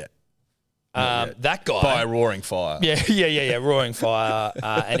yet. Not yet. That guy. By a roaring fire. Yeah. Roaring fire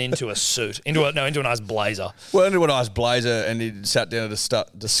and into a suit. Into a nice blazer. Well, into a nice blazer, and he sat down to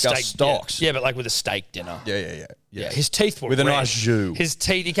discuss stocks. Yeah, but like with a steak dinner. Yeah. His teeth were with red. a nice jus. His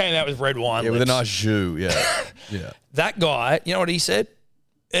teeth, he came out with red wine lips. With a nice jus, yeah. That guy, you know what he said?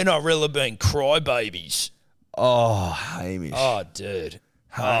 NRL have been crybabies. Oh, Hamish. Oh, dude.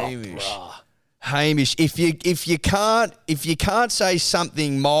 Hamish. Oh, Hamish, if you can't say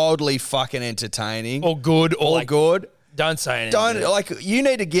something mildly fucking entertaining or good or good, don't say anything. You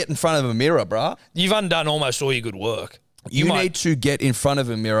need to get in front of a mirror, bruh. You've undone almost all your good work. You need to get in front of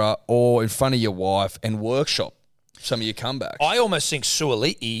a mirror or in front of your wife and workshop some of your comebacks. I almost think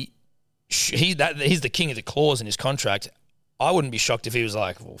Suaalii, he's the king of the clause in his contract. I wouldn't be shocked if he was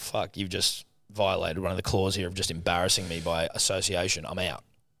like, well, fuck, you've just violated one of the clause here of just embarrassing me by association. I'm out.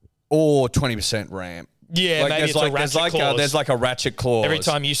 Or 20% ramp. Yeah, maybe it's a ratchet clause. There's like a ratchet clause. Every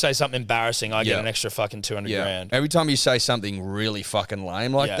time you say something embarrassing, I get an extra fucking 200 grand. Every time you say something really fucking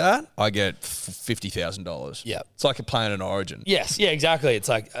lame like that, I get $50,000. Yeah. It's like a playing an Origin. Yes, yeah, exactly. It's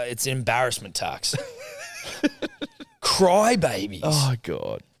like, it's embarrassment tax. Crybabies. Oh,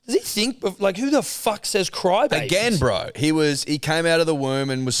 God. Does he think, like, who the fuck says crybabies? Again, bro, he came out of the womb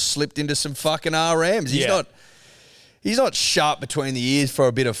and was slipped into some fucking RMs. He's not sharp between the ears for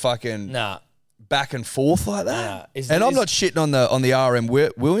a bit of fucking back and forth like that. I'm not shitting on the RM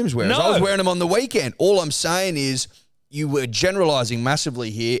Williams wearers. I was wearing them on the weekend. All I'm saying is you were generalising massively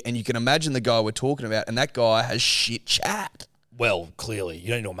here, and you can imagine the guy we're talking about, and that guy has shit chat. Well, clearly. You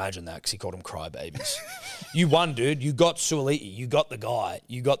don't need to imagine that because he called them crybabies. You won, dude. You got Suaalii. You got the guy.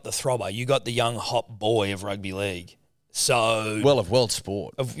 You got the throbber. You got the young hot boy of rugby league. So of world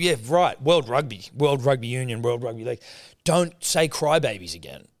sport. World Rugby Union, World Rugby League. Don't say crybabies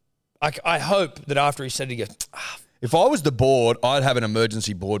again. I hope that after he said it, he goes, If I was the board, I'd have an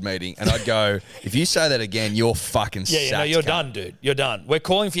emergency board meeting and I'd go, if you say that again, you're fucking sacked. You're done, dude. You're done. We're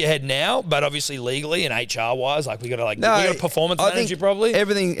calling for your head now, but obviously legally and HR wise, we got to performance manage you probably.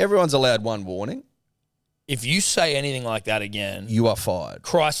 Everyone's allowed one warning. If you say anything like that again, you are fired.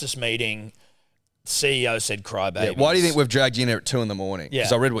 Crisis meeting. CEO said crybabies. Yeah, why do you think we've dragged you in here at 2 a.m? Yeah.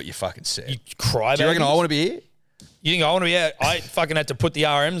 Because I read what you fucking said. You crybabies? Do you reckon I want to be here? You think I want to be here? I fucking had to put the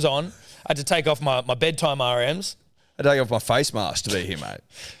RMs on. I had to take off my bedtime RMs. I take off my face mask to be here, mate.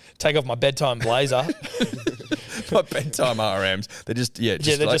 Take off my bedtime blazer. My bedtime RMs. They're just, they're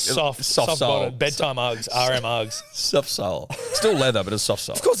just soft sole. bedtime Uggs, RM Uggs. Soft sole. Still leather, but it's soft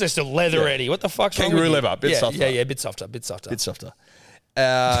sole. Of course they're still leather ready. What the fuck's wrong with Kangaroo you? leather, bit softer. Yeah, bit softer. Bit softer.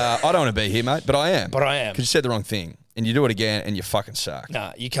 I don't want to be here, mate, but I am. Because you said the wrong thing. And you do it again and you fucking suck.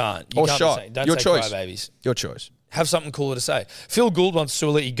 Nah, you can't. Don't say crybabies. Your choice. Have something cooler to say. Phil Gould wants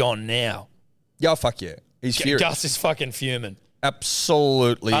Suaalii gone now. Yeah, fuck yeah. He's furious. Gus is fucking fuming.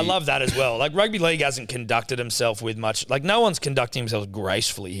 Absolutely. I love that as well. Rugby league hasn't conducted himself with much. No one's conducting himself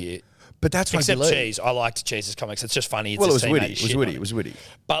gracefully here. But that's except rugby Cheese. I liked Cheese's comics. It's just funny. It was witty. It was witty.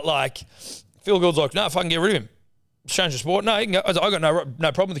 But Phil Gould's like, no, fucking get rid of him. Change the sport. No, you can go. I got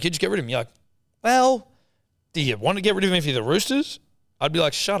no problem with the kid. Just get rid of him. You're like, well, do you want to get rid of him if you're the Roosters? I'd be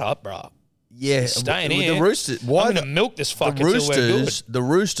like, shut up, bro. Yeah, staying here. The Roosters. Why I'm going to milk this fucker until we're good. The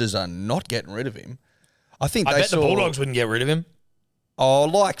Roosters are not getting rid of him. I bet the Bulldogs wouldn't get rid of him.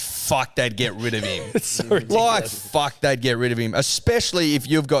 Oh, fuck, they'd get rid of him. It's so ridiculous. Fuck, they'd get rid of him. Especially if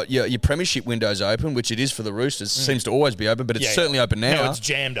you've got your premiership windows open, which it is for the Roosters. Seems to always be open, but it's certainly open now. No, it's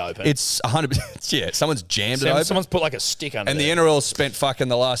jammed open. It's 100%. Yeah, someone's jammed it open. Someone's put a stick under and there. And the NRL spent fucking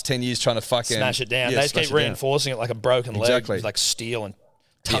the last 10 years trying to fucking smash it down. They just keep reinforcing it like a broken leg with steel and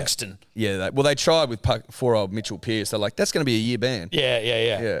tungsten. Yeah. They tried with poor old Mitchell Pearce. They're like, that's going to be a year ban.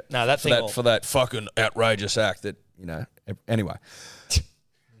 Yeah. No, that thing for that fucking outrageous act that, anyway.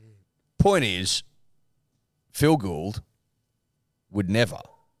 Point is, Phil Gould would never,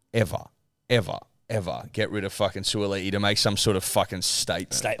 ever, ever, ever get rid of fucking Suaalii to make some sort of fucking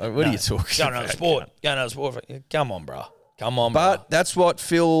statement. What are you talking about? Go another sport. Come on, bro. But that's what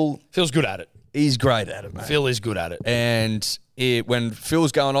Phil's good at it. He's great at it, mate. Phil is good at it. And when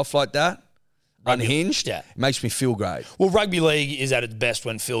Phil's going off like that, unhinged, it makes me feel great. Well, rugby league is at its best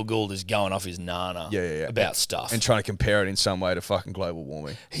when Phil Gould is going off his nana about stuff. And trying to compare it in some way to fucking global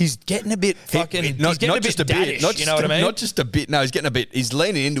warming. He's getting a bit fucking... he's getting a bit daddish, you know what I mean? Not just a bit. No, he's getting a bit... He's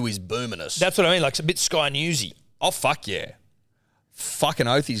leaning into his boominess. That's what I mean. A bit Sky Newsy. Oh, fuck yeah. Fucking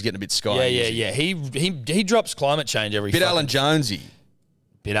oath he's getting a bit sky. Yeah. He drops climate change every Bit fucking... Alan Jonesy.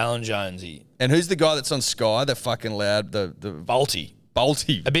 Bit Alan Jonesy. And who's the guy that's on Sky? The fucking loud, the Bolty.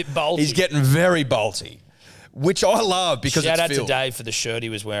 Bolty. A bit bolty. He's getting very bolty, which I love because Shout it's out Phil. to Dave for the shirt he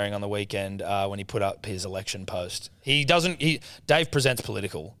was wearing on the weekend when he put up his election post. Dave presents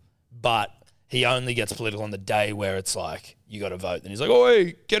political, but he only gets political on the day where it's like, you got to vote. Then he's like, oh,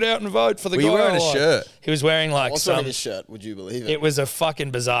 hey, get out and vote for the Were guy. you wearing I a like. shirt? He was wearing like What's on his shirt? Would you believe it? It was a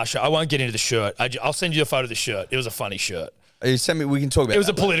fucking bizarre shirt. I won't get into the shirt. I'll send you a photo of the shirt. It was a funny shirt. You send me. We can talk about. It was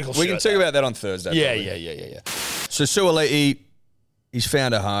that a political later. We can shirt, talk though. about that on Thursday. Yeah, probably. yeah. So Suaalii, he's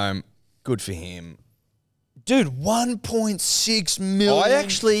found a home. Good for him. Dude, $1.6 million I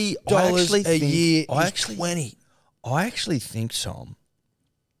actually a year. I is actually 20. I actually think, Tom,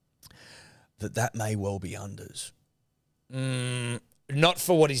 that may well be unders. Not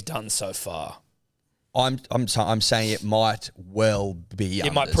for what he's done so far. I'm saying it might well be.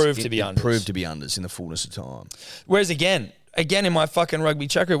 It might prove to be unders. Prove to be unders in the fullness of time. Whereas again in my fucking rugby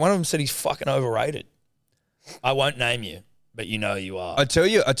chat group, one of them said he's fucking overrated. I won't name you, but you know you are. I tell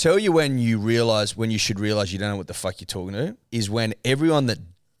you when you should realize you don't know what the fuck you're talking to is when everyone that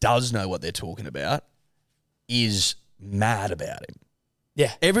does know what they're talking about is mad about him.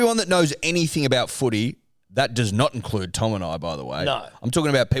 Yeah. Everyone that knows anything about footy, that does not include Tom and I, by the way. No. I'm talking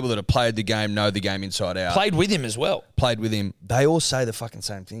about people that have played the game, know the game inside out. Played with him as well. Played with him. They all say the fucking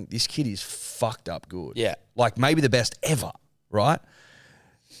same thing. This kid is fucked up good. Yeah. Like maybe the best ever, right?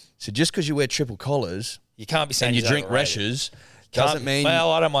 So just because you wear triple collars You can't be saying and you he's drink overrated. Reshes doesn't mean...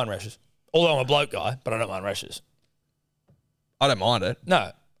 Well, I don't mind Reshes. Although I'm a bloke guy, but I don't mind Reshes. I don't mind it.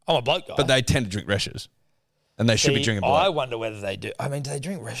 No, I'm a bloke guy. But they tend to drink Reshes. And they should be drinking I blood. wonder whether they do. I mean, do they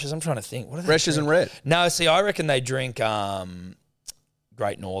drink Reshes? I'm trying to think. What do they Reshes drink? and red. No, see, I reckon they drink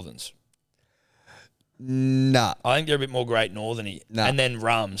Great Northerns. Nah. I think they're a bit more Great Northern-y. No. And then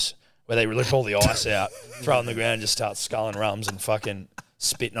Rums, where they rip all the ice out, throw it on the ground and just start sculling Rums and fucking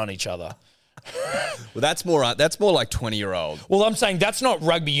spitting on each other. Well, that's more like 20-year-old. Well, I'm saying that's not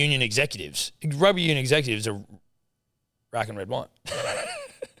rugby union executives. Rugby union executives are rack and red wine.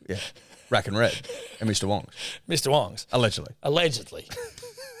 Yeah. Rack and red. And Mr. Wong's. Mr. Wong's. Allegedly.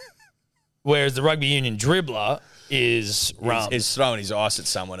 Whereas the rugby union dribbler is Rums. He's throwing his ice at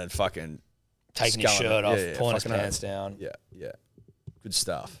someone and fucking... taking his sculling shirt it. off, Yeah, pulling his fucking pants oath. down. Yeah. Good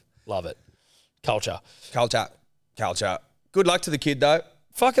stuff. Love it. Culture. Culture. Good luck to the kid, though.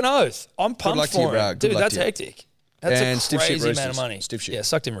 Fucking oath. I'm pumped luck to you, for bro. him. Good Dude, luck that's to you. hectic. That's And a stiff shit crazy amount of roosters. money. Stiff shit. Yeah,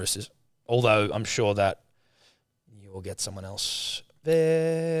 sucked in roosters. Although I'm sure that you will get someone else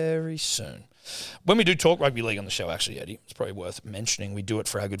very soon. When we do talk rugby league on the show, actually, Eddie, it's probably worth mentioning. We do it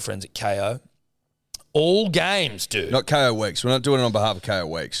for our good friends at KO. All games, dude. Not KO Weeks. We're not doing it on behalf of KO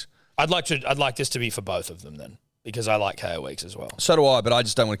Weeks. I'd like this to be for both of them then, because I like KO Weeks as well. So do I, but I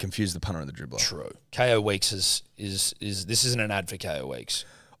just don't want to confuse the punter and the dribbler. True. KO Weeks is this isn't an ad for KO Weeks.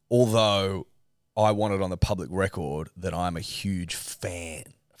 Although I want it on the public record that I'm a huge fan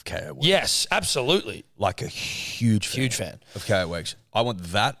of KO Weeks. Yes, absolutely. Like a huge fan of KO Weeks. I want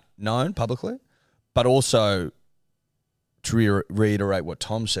that known publicly, but also to reiterate what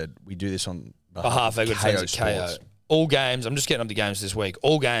Tom said, we do this on behalf of our good friends at KO. Sports. All games, I'm just getting up the games this week.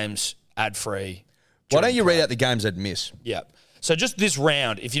 All games ad-free. Why don't you read out the games I'd miss? Yeah. So just this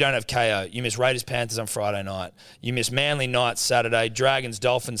round, if you don't have KO, you miss Raiders Panthers on Friday night. You miss Manly Knights Saturday, Dragons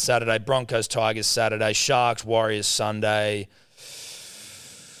Dolphins Saturday, Broncos Tigers Saturday, Sharks Warriors Sunday.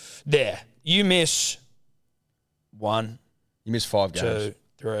 There. You miss 1, You miss 5 games. 2,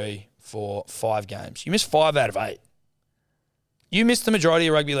 3, 4, 5 games. You miss 5 out of 8. You miss the majority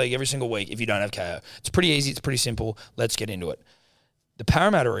of rugby league every single week if you don't have KO. It's pretty easy. It's pretty simple. Let's get into it. The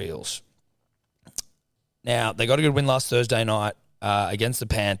Parramatta Eels. Now, they got a good win last Thursday night against the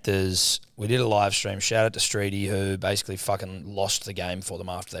Panthers. We did a live stream. Shout out to Streety, who basically fucking lost the game for them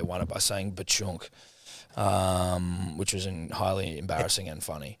after they won it by saying bachunk, which was highly embarrassing and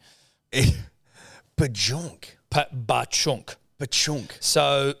funny. Bajunk. Bachunk. Bachunk.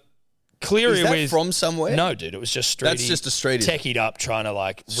 So... Cleary Is that with from somewhere? No, dude, it was just Streety. That's just a Streety. Techied up, trying to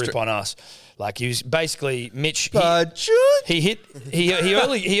like rip on us. Like he was basically Mitch. Bajunk.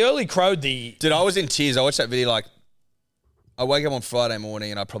 He early crowed the. Dude, I was in tears. I watched that video like I wake up on Friday morning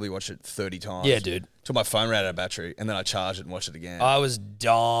and I probably watched it 30 times. Yeah, dude. Till my phone ran out of battery and then I charged it and watched it again. I was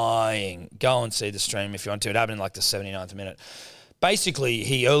dying. Go and see the stream if you want to. It happened in like the 79th minute. Basically,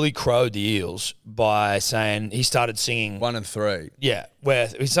 he early crowed the Eels by saying he started singing 1 and 3. Yeah, where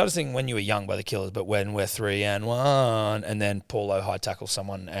he started singing "When You Were Young" by the Killers, but when we're 3 and 1, and then Paulo high tackles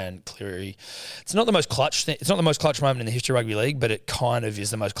someone and Cleary. It's not the most clutch thing. It's not the most clutch moment in the history of rugby league, but it kind of is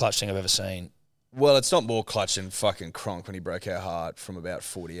the most clutch thing I've ever seen Well, it's not more clutch than fucking Cronk when he broke our heart from about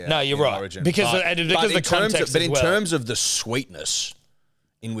 40 out. No, you're in right. Origin. Because but the in terms context of, but as in well. terms of the sweetness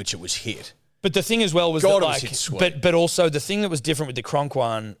in which it was hit, But the thing as well was God, that it was like, hit sweet. but also the thing that was different with the Cronk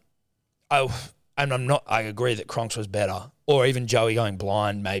one, I agree that Cronk's was better, or even Joey going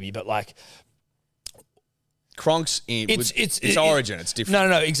blind maybe, but like Cronk's in it's Origin, it's different.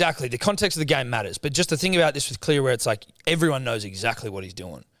 No, exactly. The context of the game matters, but just the thing about this with Clear, where it's like everyone knows exactly what he's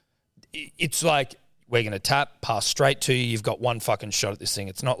doing. It's like we're going to tap, pass straight to you. You've got one fucking shot at this thing.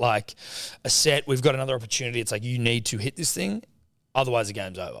 It's not like a set. We've got another opportunity. It's like you need to hit this thing, otherwise the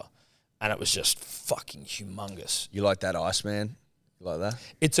game's over. And it was just fucking humongous. You like that Iceman? You like that?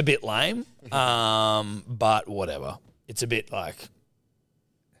 It's a bit lame, but whatever. It's a bit like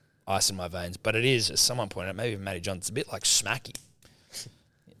ice in my veins. But it is, as someone pointed out, maybe even Matty John, it's a bit like smacky.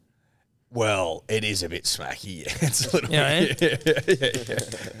 Well, it is a bit smacky. Yeah. It's a little You know what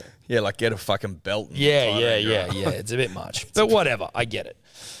I mean? yeah, like get a fucking belt. And Yeah. tie that girl. It's a bit much. But whatever, I get it.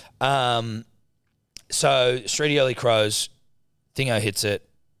 So, Streety Early Crows, Thingo hits it,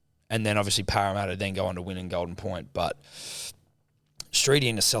 and then obviously Parramatta then go on to win in Golden Point. But Streety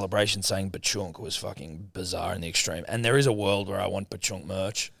in a celebration saying Bachunk was fucking bizarre in the extreme. And there is a world where I want Bachunk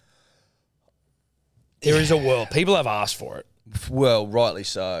merch. There is a world. People have asked for it. Well, rightly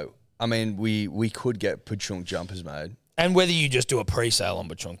so. I mean, we could get Pachunk jumpers made. And whether you just do a pre-sale on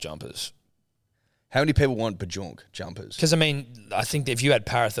Bachunk jumpers. How many people want Bachunk jumpers? Because, I mean, I think if you had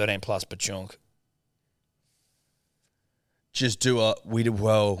Para 13 plus Bachunk, Just do a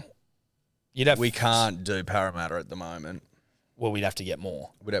you'd have... we can't do Parramatta at the moment. Well, we'd have to get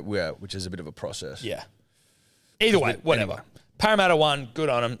more. Which is a bit of a process. Yeah. Either way, whatever. Anyway. Parramatta won. Good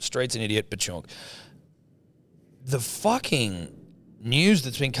on him. Street's an idiot. Bachunk. The fucking news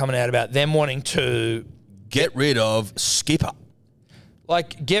that's been coming out about them wanting to Get rid of Skipper.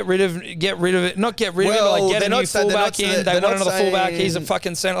 like get rid of it, not get rid of it, Well, like get they're a not new saying- they're fullback not- in. They they're want not another fullback. saying- He's a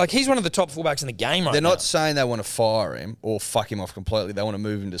fucking center. Like he's one of the top fullbacks in the game right They're now. not saying they want to fire him or fuck him off completely. They want to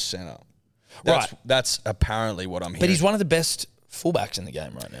move him to centre. Right. That's apparently what I'm hearing. But he's one of the best fullbacks in the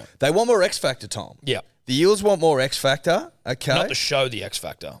game right now. They want more X Factor, Tom. Yeah. The Eels want more X Factor. Okay. Not to show the X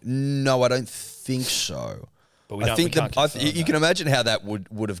factor, No, I don't think so. but we I don't. think we can't confirm you that. can imagine how that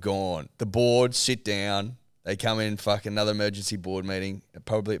would have gone. The board sit down. They come in, fuck another emergency board meeting,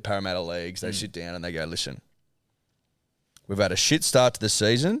 probably at Parramatta Leagues. They sit down and they go, listen, we've had a shit start to the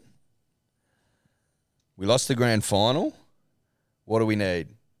season. We lost the grand final. What do we need?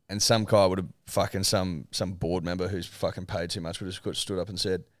 And some guy would have fucking some board member who's fucking paid too much would have stood up and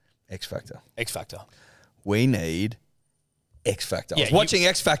said, X Factor. X factor. We need X Factor. I Yeah, was watching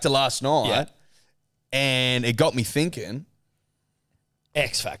X Factor last night, Yeah. and it got me thinking.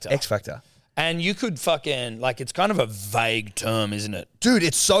 X factor. X Factor, And you could fucking like it's kind of a vague term, isn't it? dude,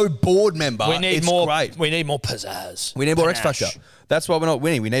 it's so board member. We need it's more. Great. We need more pizzazz. We need more X Panache. Factor. That's why we're not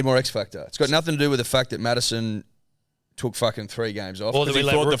winning. We need more X Factor. It's got nothing to do with the fact that Madison took fucking 3 games off. Or that 'cause we he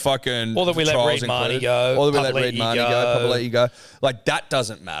let thought Re- the fucking or that we let trials Reid Marnie included. go, Or that we let Papali'i Reid Marnie go. go. Papali'i go. Like that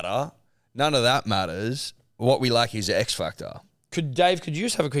doesn't matter. None of that matters. What we lack is X Factor. Could Dave? Could you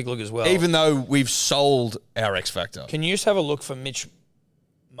just have a quick look as well? Even though we've sold our X Factor. Can you just have a look for Mitch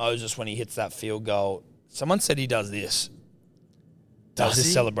Moses when he hits that field goal? Someone said he does this. Does this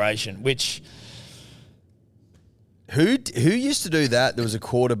he? celebration, which Who used to do that? There was a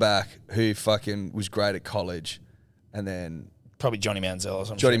quarterback who fucking was great at college, and then probably Johnny Manziel or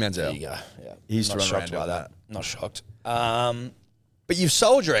something. Johnny Manziel. There you go. Yeah. He used to Not run shocked around by doing that. Not shocked. But you've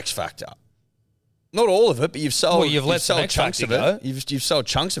sold your X Factor. Not all of it, but you've sold. Well, you've let some sold X chunks Factor of it. go. You've sold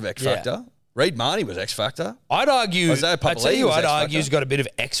chunks of X Yeah. Factor. Reid Marnie was X Factor. I'd argue. Isaiah I tell Papali'i you, was I'd X argue Factor. he's got a bit of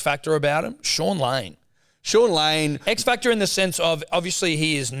X factor about him. Sean Lane. Sean Lane. X factor in the sense of obviously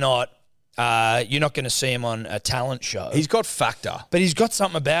he is not. You're not going to see him on a talent show. He's got factor. But he's got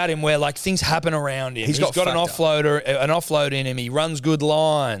something about him where like things happen around him. He's got an offload in him. He runs good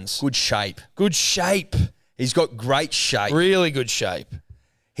lines. Good shape. Good shape. He's got great shape. Really good shape.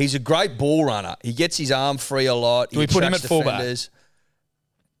 He's a great ball runner. He gets his arm free a lot. Do we put him attracts at fullback? defenders.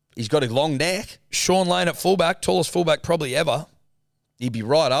 He's got a long neck. Sean Lane at fullback, tallest fullback probably ever. He'd be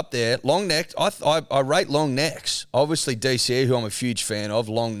right up there. Long neck. I rate long necks. Obviously, DCE, who I'm a huge fan of,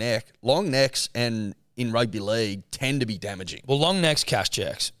 long neck. Long necks and in rugby league tend to be damaging. Well, long necks, cash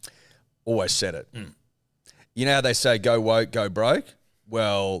checks. Always said it. You know how they say go woke, go broke?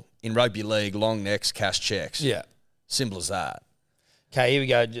 Well, in rugby league, long necks, cash checks. Yeah. Simple as that. Okay, here we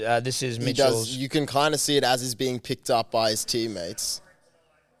go. This is He Mitchell's. does. You can kind of see it as he's being picked up by his teammates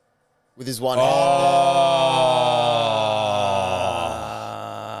with his one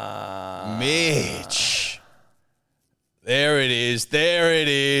Mitch. There it is. There it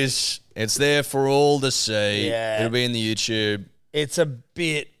is. It's there for all to see. Yeah. It'll be in the YouTube. It's a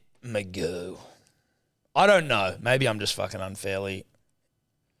bit Magoo. I don't know. Maybe I'm just fucking unfairly.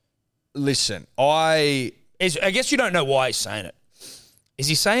 Listen, I guess you don't know why he's saying it. Is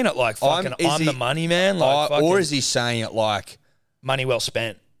he saying it like fucking I'm the money man? or is he saying it like money well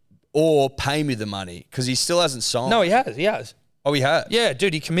spent? Or pay me the money because he still hasn't signed? No, he has. Oh, he has? Yeah,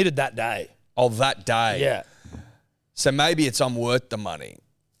 dude, he committed that day. Oh, that day. Yeah. So maybe it's I'm worth the money.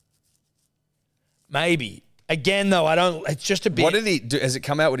 Maybe. Again, though, I don't. It's just a bit. What did he do? Has it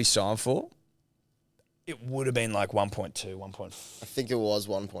come out what he signed for? It would have been like 1.2, 1.4. I think it was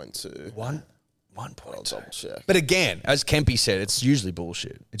 1.2. 1.2. I'll double check. But again, as Kempy said, it's usually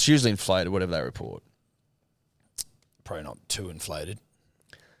bullshit. It's usually inflated, whatever they report. Probably not too inflated.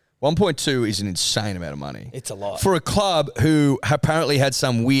 1.2 is an insane amount of money. It's a lot. For a club who apparently had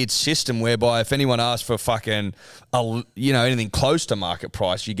some weird system whereby if anyone asked for fucking, anything close to market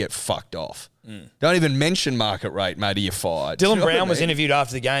price, you get fucked off. Don't even mention market rate, mate, or you're fired. Dylan Brown was interviewed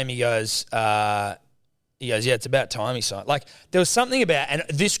after the game. He goes, yeah, it's about time he signed. Like, there was something about, and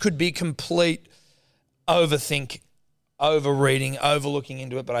this could be complete overreading, overlooking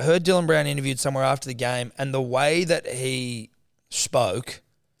into it, but I heard Dylan Brown interviewed somewhere after the game, and the way that he spoke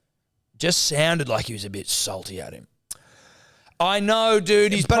just sounded like he was a bit salty at him. I know,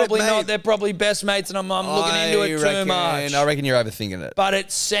 dude, he's probably not. They're probably best mates, and I'm looking into it too much. I reckon you're overthinking it. But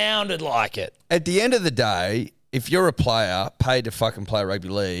it sounded like it. At the end of the day, if you're a player paid to fucking play rugby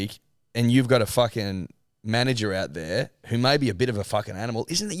league and you've got a fucking manager out there who may be a bit of a fucking animal,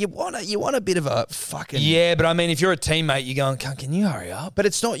 isn't it? You want a bit of a fucking... Yeah, but I mean, if you're a teammate, you're going, can you hurry up? But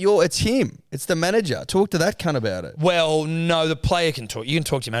it's not it's him. It's the manager. Talk to that cunt about it. Well, no, the player can talk. You can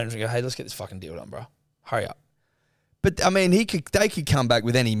talk to your manager and go, hey, let's get this fucking deal done, bro. Hurry up. But, I mean, they could come back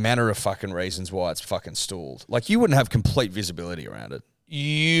with any manner of fucking reasons why it's fucking stalled. Like, you wouldn't have complete visibility around it.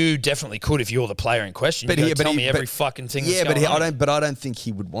 You definitely could if you're the player in question. Tell me every fucking thing that's going on. I don't think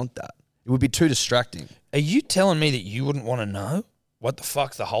he would want that. It would be too distracting. Are you telling me that you wouldn't want to know what the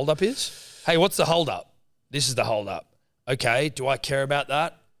fuck the holdup is? Hey, what's the holdup? This is the holdup. Okay, do I care about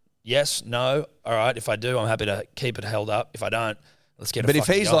that? Yes, no. All right, if I do, I'm happy to keep it held up. If I don't, let's get it. But if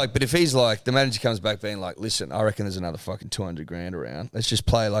he's like, the manager comes back being like, listen, I reckon there's another fucking 200 grand around. Let's just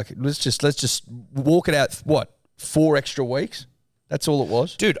play let's just walk it out. What, 4 extra weeks? That's all it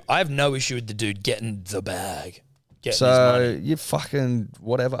was. Dude, I have no issue with the dude getting the bag. Getting so his money. You fucking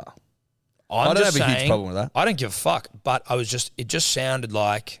whatever. I don't have a huge problem with that. I don't give a fuck, but it just sounded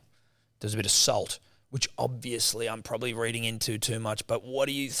like there's a bit of salt, which obviously I'm probably reading into too much, but what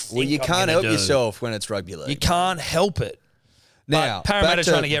do you think? Well, you can't help yourself when it's rugby league. You can't help it. Now, Parramatta's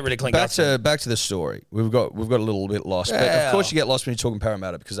trying to get rid of Clint Gutherson. Back to the story. We've got a little bit lost. Yeah. But of course you get lost when you're talking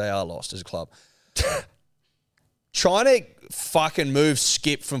Parramatta because they are lost as a club. Trying to fucking move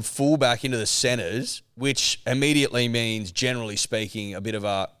Skip from fullback into the centres, which immediately means, generally speaking, a bit of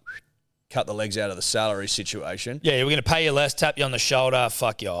a cut the legs out of the salary situation. Yeah, we're going to pay you less, tap you on the shoulder,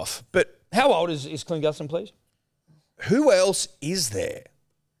 fuck you off. But how old is Clint Gutherson, please? Who else is there?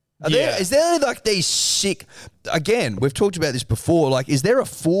 Is there like these sick... Again, we've talked about this before. Like, is there a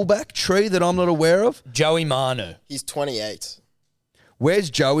fullback tree that I'm not aware of? Joey Manu. He's 28. Where's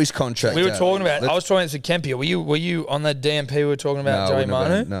Joey's contract? We were talking about... I was talking to Kempy. Were you on that DMP we were talking about Joey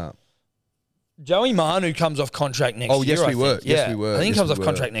Manu? No. Joey Manu comes off contract next year. Oh, yes, we were. Yes, we were. I think he comes off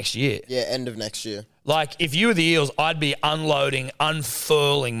contract next year. Yeah, end of next year. Like, if you were the Eels, I'd be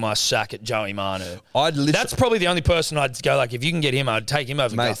unfurling my sack at Joey Manu. That's probably the only person I'd go, like, if you can get him, I'd take him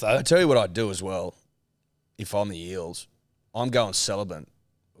over Gutho. I tell you what I'd do as well, if I'm the Eels. I'm going celibate.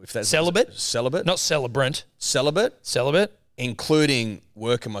 Celibate? Celibate? Not celebrant. Celibate? Celibate? Including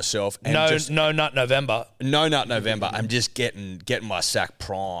working myself. And no nut November. No nut November. I'm just getting my sack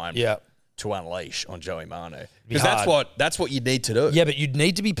primed. Yeah. To unleash on Joey Manu. Because that's what you need to do. Yeah, but you'd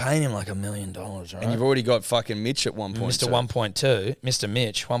need to be paying him like $1 million, right? And you've already got fucking Mitch at 1.2. Mr. 1.2. Mr.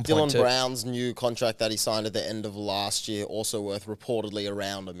 Mitch, 1.2. Dylan Brown's new contract that he signed at the end of last year, also worth reportedly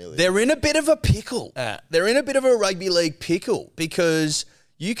around $1 million. They're in a bit of a pickle. They're in a bit of a rugby league pickle because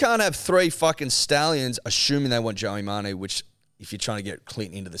you can't have 3 fucking stallions assuming they want Joey Manu, which if you're trying to get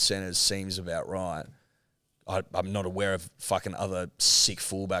Clinton into the centres seems about right. I'm not aware of fucking other sick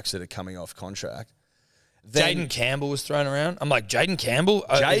fullbacks that are coming off contract. Jaden Campbell was thrown around. I'm like, Jaden Campbell?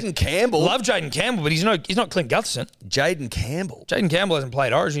 Jaden Campbell? Love Jaden Campbell, but he's not Clint Gutherson. Jaden Campbell? Jaden Campbell hasn't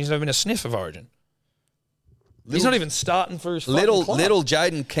played Origin. He's never been a sniff of Origin. He's not even starting for his fucking club. Little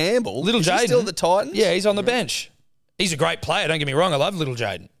Jaden Campbell? Little Jaden. Is he still at the Titans? Yeah, he's on the bench. He's a great player, don't get me wrong. I love Little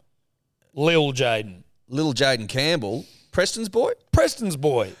Jaden. Little Jaden Campbell? Preston's boy? Preston's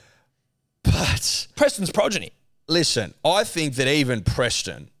boy. But Preston's progeny. Listen, I think that even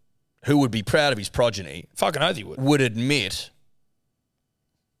Preston who would be proud of his progeny, Fucking oath he would. admit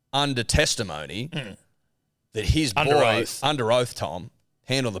under testimony that his Under boy, oath. under oath, Tom,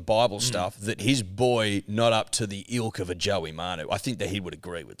 handle the Bible stuff, that his boy not up to the ilk of a Joey Manu. I think that he would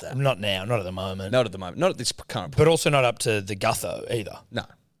agree with that. Not now, not at the moment. Not at the moment. Not at this current point. But also not up to the Gutho either. No,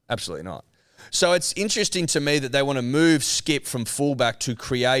 absolutely not. So it's interesting to me that they want to move Skip from fullback to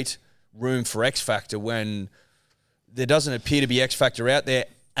create room for X Factor when there doesn't appear to be X Factor out there,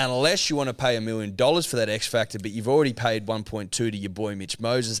 unless you want to pay $1 million for that X Factor, but you've already paid 1.2 to your boy Mitch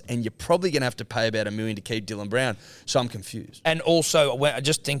Moses, and you're probably going to have to pay about $1 million to keep Dylan Brown. So I'm confused. And also,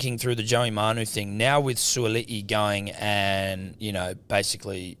 just thinking through the Joey Manu thing, now with Suoli'i going and,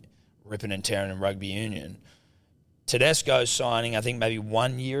 basically ripping and tearing in rugby union, Tedesco's signing, I think, maybe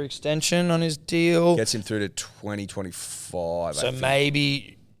 1 year extension on his deal. Gets him through to 2025. So I think.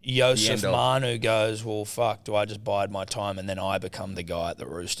 maybe Joseph The end of- Manu goes, well, fuck, do I just bide my time and then I become the guy at the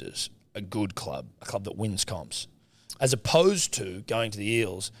Roosters? A good club, a club that wins comps. As opposed to going to the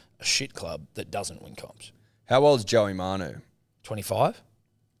Eels, a shit club that doesn't win comps. How old is Joey Manu? 25?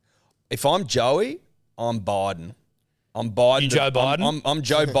 If I'm Joey, I'm Biden. I'm Biden. You Joe Biden? I'm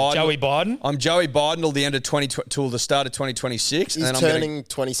Joe Biden. Joey Biden? I'm Joey Biden till the end of till the start of 2026. He's and then turning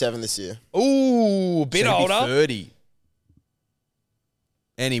 27 this year. Ooh, a bit I'm gonna older. be 30.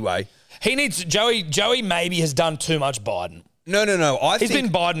 Anyway, He needs Joey maybe has done too much Biden. no. He's been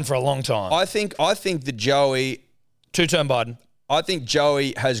Biden for a long time. I think that Joey. Two-term Biden. I think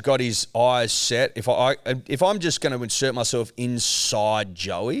Joey has got his eyes set. If I'm just going to insert myself inside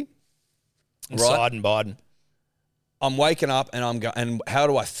Joey, Inside and Biden. I'm waking up and I'm going, and how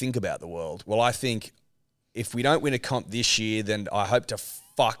do I think about the world? Well, I think if we don't win a comp this year, then I hope to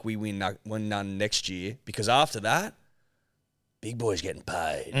fuck we win none next year, because after that, big boy's getting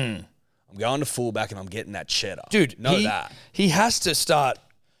paid. I'm going to fullback and I'm getting that cheddar. Dude, that. He has to stop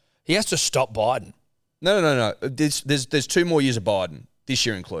Biden. No. There's 2 more years of Biden, this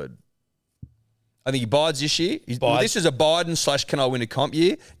year included. I think he bides this year. This is a Biden / can I win a comp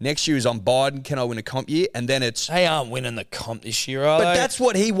year. Next year is on Biden, can I win a comp year? And then it's... They aren't winning the comp this year, are they? But that's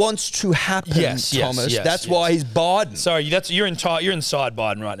what he wants to happen, Thomas. That's why he's Biden. Sorry, you're inside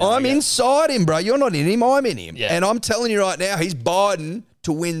Biden right now. I'm inside him, bro. You're not in him. I'm in him. Yeah. And I'm telling you right now, he's Biden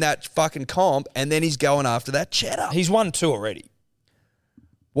to win that fucking comp, and then he's going after that cheddar. He's won 2 already.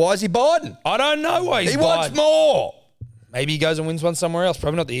 Why is he Biden? I don't know why he's He Biden. wants more. Maybe he goes and wins one somewhere else.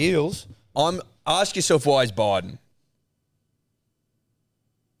 Probably not the Eels. Ask yourself why he's Biden.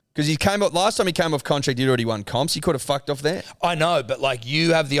 Because last time he came off contract, he'd already won comps. He could have fucked off there. I know, but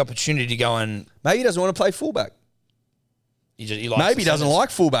you have the opportunity to go and Maybe he doesn't want to play fullback. he likes Maybe the he doesn't centres.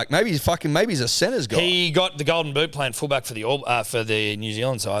 like fullback. Maybe he's a centres guy. He got the golden boot playing fullback for the New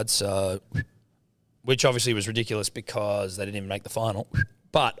Zealand side, so which obviously was ridiculous because they didn't even make the final.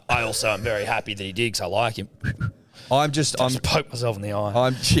 But I also am very happy that he did because I like him. I'm Just poke myself in the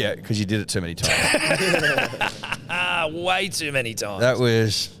eye. because you did it too many times. Way too many times. That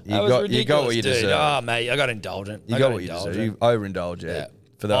was you got what you dude. deserve. Oh, mate, I got indulgent. You got what you deserve. You overindulged, yeah.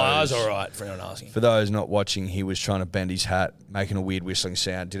 For I was all right for anyone asking. For those not watching, he was trying to bend his hat, making a weird whistling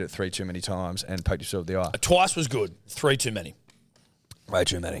sound, did it 3 too many times, and poked himself in the eye. Twice was good. 3 too many. Way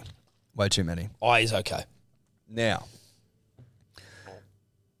too many. Way too many. Eye is okay. Now,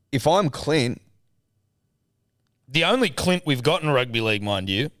 if I'm Clint, The only Clint we've got in rugby league, mind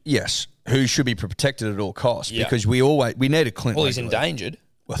you. yes, who should be protected at all costs, Yeah. because we need a Clint. Well, he's rugby league. endangered.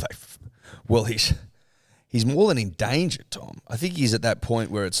 Well, he's more than endangered, Tom. I think he's at that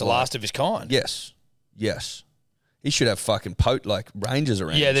point where it's The last of his kind. Yes. He should have fucking rangers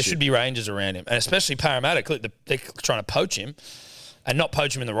around him. Yeah, there should be rangers around him, and especially Parramatta. They're trying to poach him, and not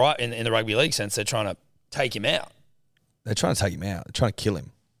poach him in the rugby league sense. They're trying to take him out. They're trying to take him out. They're trying to kill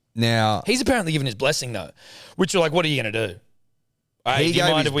him. Now, He's apparently given his blessing though, which are like, what are you going to do? Hey, he do you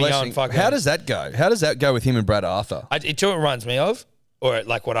gave mind his if we go blessing. and fucking? How does that go? How does that go with him and Brad Arthur? It reminds me of, or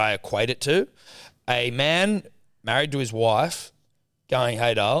like what I equate it to, a man married to his wife going,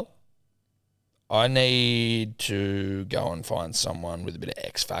 hey, Dale, I need to go and find someone with a bit of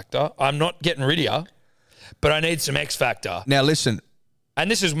X factor. I'm not getting rid of you, but I need some X factor. Now, listen. And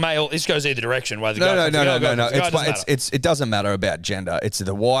this is male. This goes either direction. No. It doesn't matter about gender. It's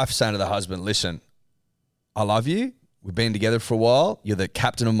the wife saying to the husband, listen, I love you. We've been together for a while. You're the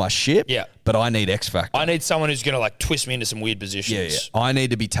captain of my ship. Yeah. But I need X factor. I need someone who's going to like twist me into some weird positions. Yeah. I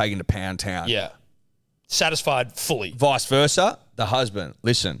need to be taken to Pound Town. Yeah. Satisfied fully. Vice versa, the husband,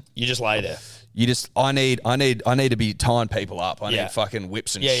 listen, You just lay there. I need to be tying people up. I Yeah. need fucking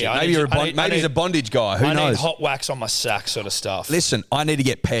whips and Yeah, shit. yeah, Maybe he's a bondage guy. Who I knows? need hot wax on my sack sort of stuff. Listen, I need to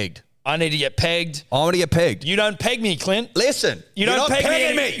get pegged. I need to get pegged. I want to get pegged. You don't peg me, Clint. Listen, You you're don't not peg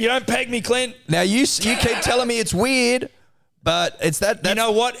pegging me. You don't peg me, Clint. Now you keep telling me it's weird, but it's that. You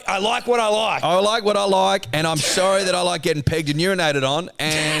know what? I like what I like. I like what I like, and I'm sorry that I like getting pegged and urinated on,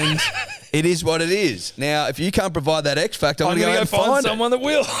 and it is what it is. Now, if you can't provide that X factor, I'm going to go find find someone that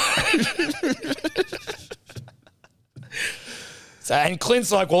will. So, and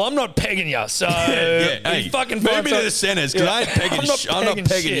Clint's like, well, I'm not pegging you, so Hey, fucking move find me to some- the centres because I ain't pegging. I'm not pegging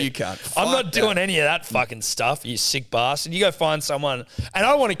shit. you, cunt. I'm not Fuck doing that. any of that fucking stuff, you sick bastard. You go find someone, and I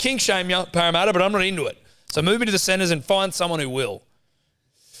don't want to kink shame you, Parramatta, but I'm not into it. So move me to the centres and find someone who will.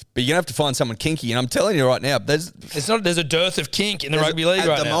 But you're gonna have to find someone kinky, and I'm telling you right now, there's There's a dearth of kink in the rugby league at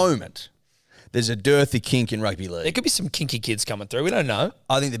right the now. moment. There's a dearth of kink in rugby league. There could be some kinky kids coming through. We don't know.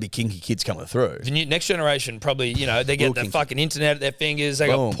 I think there'd be kinky kids coming through. The next generation probably, they get Real the kinky. fucking internet at their fingers. They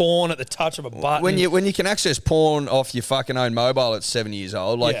Boom. got porn at the touch of a button. When you can access porn off your fucking own mobile at 7 years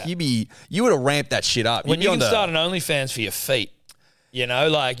old, like Yeah. you would have ramped that shit up. When You'd you be can on start an OnlyFans for your feet,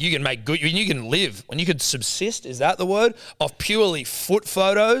 like you can make good, when you can live, when you could subsist, is that the word? Off purely foot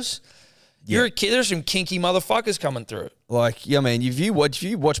photos. You're a kid. There's some kinky motherfuckers coming through. like, yeah, man. If you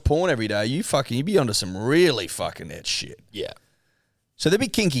watch porn every day, you'd be onto some really fucking net shit. Yeah. So there'd be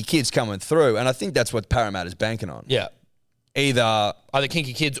kinky kids coming through, and I think that's what Parramatta's banking on. Yeah. Either, Either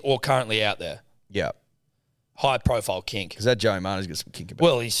kinky kids or currently out there. yeah, High profile kink. because that Joey Marner's got some kink about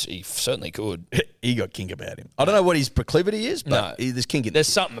Well, he certainly could. him. He got kink about him. I don't know what his proclivity is, but No. there's kink in There's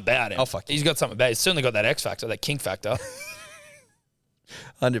there. something about him. Oh, fuck He's got something about it. He's certainly got that X factor, that kink factor.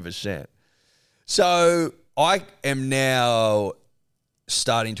 100%. So I am now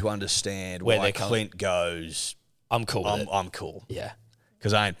starting to understand Where why they're coming. Clint goes, I'm cool with it. I'm cool. Yeah.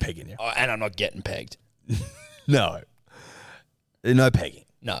 Because I ain't pegging you. Oh, and I'm not getting pegged. No. No pegging.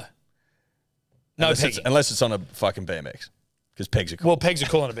 No. Unless it's on a fucking BMX. Because pegs are cool. Well, pegs are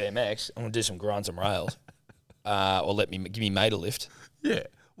cool on a BMX. I'm gonna do some grinds and rails, or give me mate a lift. Yeah.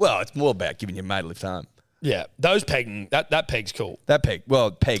 Well, it's more about giving your mate a lift home. Yeah, those pegging that peg's cool.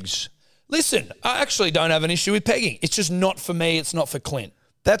 Pegs. Listen, I actually don't have an issue with pegging. It's just not for me. It's not for Clint.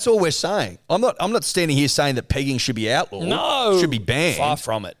 That's all we're saying. I'm not standing here saying that pegging should be outlawed. No, Should be banned. Far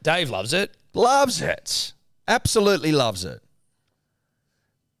from it. Dave loves it. Loves it. Absolutely loves it.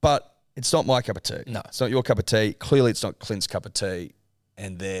 But it's not my cup of tea. No. It's not your cup of tea. Clearly, it's not Clint's cup of tea.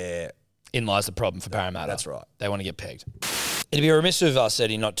 And they're... In lies the problem for Parramatta. That's right. They want to get pegged. It'd be remiss of us,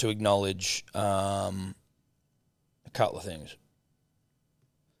 Eddie, not to acknowledge a couple of things.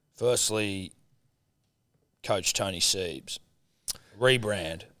 Firstly, Coach Tony Siebes.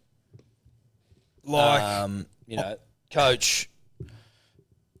 Rebrand. Coach,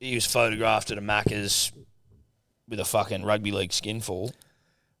 he was photographed at a Macca's with a fucking rugby league skinful,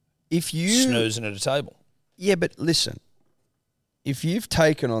 If you... snoozing at a table. Yeah, but listen. If you've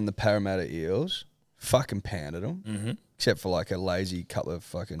taken on the Parramatta Eels, fucking pounded them, except for like a lazy couple of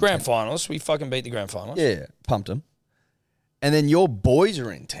fucking... Grand finalists. We fucking beat the grand finalists. Yeah, pumped them. And then your boys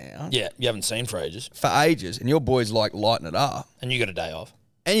are in town Yeah, you haven't seen for ages. for ages, and your boys like lighting it up, And you got a day off.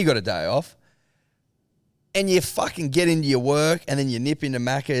 and you got a day off, and you fucking get into your work, and then you nip into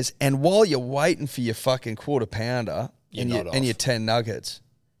Macca's, and while you're waiting for your fucking quarter pounder You're and not and off. your 10 nuggets,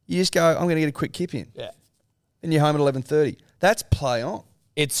 you just go, I'm going to get a quick kip in. Yeah. And you're home at 11:30. That's play on.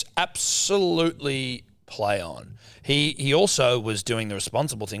 It's absolutely play on. He also was doing the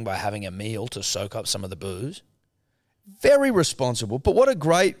responsible thing by having a meal to soak up some of the booze. Very responsible, but what a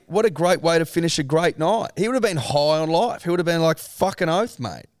great way to finish a great night. He would have been high on life. He would have been like, fucking oath,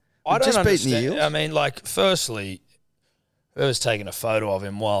 mate. I don't Just beaten the understand. Eels. I mean, like, firstly, whoever's taking a photo of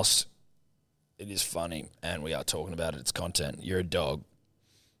him whilst it is funny and we are talking about its content, you're a dog.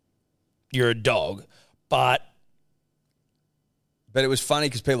 You're a dog, but But it was funny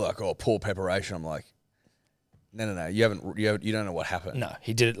because people are like, oh, poor preparation. I'm like, no. You don't know what happened. no,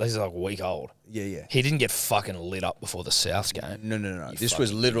 he did it. He's like a week old. Yeah. He didn't get fucking lit up before the Souths game. No. You This was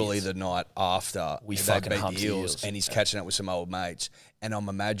fucking literally idiots. the night after We they fucking beat humped the the Eels, Eels. and he's catching up with some old mates. And I'm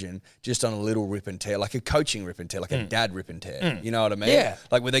imagine just on a little rip and tear, like a coaching rip and tear, like a dad rip and tear. You know what I mean? Yeah.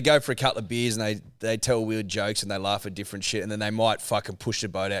 Like where they go for a couple of beers and they tell weird jokes and they laugh at different shit, and then they might fucking push the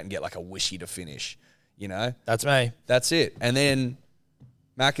boat out and get like a wishy to finish. You know? That's me. That's it. And then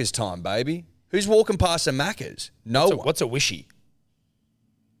Macca's time, baby. Who's walking past the Macca's? No one. What's a wishy?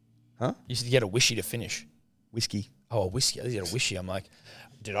 Huh? You should get a wishy to finish. Whiskey. Oh, a whiskey. I get a wishy. I'm like,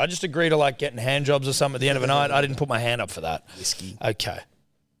 did I just agree to like getting hand jobs or something at the end of a night? I didn't put my hand up for that. Whiskey. Okay.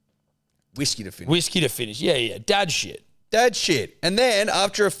 Whiskey to finish. Whiskey to finish. Yeah. Dad shit. Dad shit. And then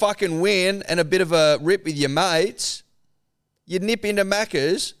after a fucking win and a bit of a rip with your mates, you nip into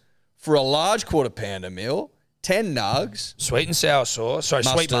Macca's for a large quarter pounder meal 10 nugs, Sweet and sour sauce. Sorry,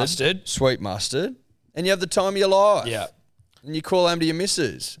 sweet mustard. sweet mustard, and you have the time of your life. Yeah. And you call home to your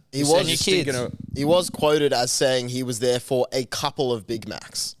missus. He You was send your kids. stinking- He was quoted as saying he was there for a couple of Big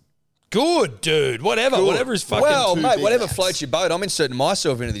Macs. Good, dude. Whatever is fucking. Well, two mate, Big whatever Macs. floats your boat. I'm inserting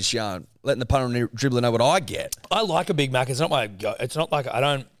myself into this yarn, letting the punter and dribbler know what I get. I like a Big Mac. It's not my. It's not like I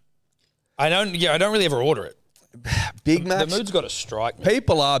don't. Yeah, I don't really ever order it. Big The Macs. mood's got to strike me.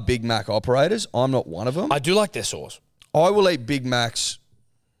 People are Big Mac operators. I'm not one of them. I do like their sauce. I will eat Big Macs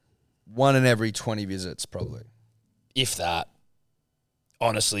one in every 20 visits, probably. If that.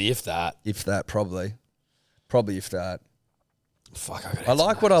 Honestly, if that. If that, probably. Probably if that. Fuck, I, I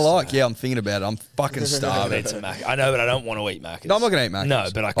like what I like. Yeah, I'm thinking about it. I'm fucking I starving. eat some mac. I know, but I don't want to eat mac. No, I'm not going to eat Mac. No,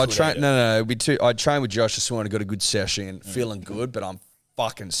 but I could. train. eat it. No. It'd be too. I trained with Josh this morning. Got a good session, feeling good, but I'm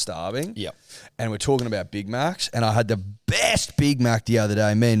fucking starving. Yep. And we're talking about Big Macs, and I had the best Big Mac the other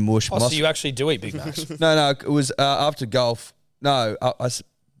day. Me and Mush. Oh, so you actually do eat Big Macs? No, it was after golf. No,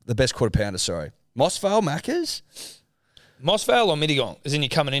 the best quarter pounder. Sorry, Mossvale Macca's. Mossvale or Mittagong? As in you're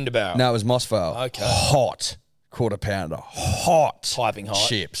coming into Barrow? No, it was Mossvale. Okay. Hot quarter pounder. Hot. Piping hot.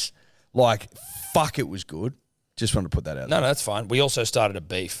 Chips. Like, fuck, it was good. Just wanted to put that out No, there. that's fine. We also started a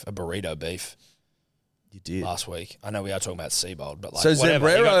burrito beef You did. last week. I know we are talking about Seabold, but like So whatever.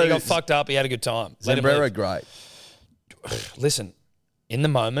 Zembrero- He got fucked up. He had a good time. Let him Zembrero, live. great. Listen, in the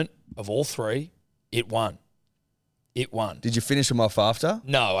moment of all three, it won. It won. Did you finish them off after?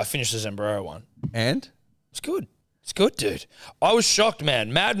 No, I finished the Zembrero one. And? It's good. It's good, dude. I was shocked,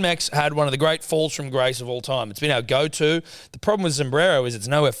 man. Mad Max had one of the great falls from grace of all time. It's been our go-to. The problem with Zembrero is it's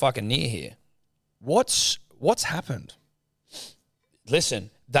nowhere fucking near here. What's happened?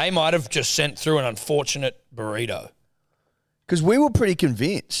 Listen, they might have just sent through an unfortunate burrito. Because we were pretty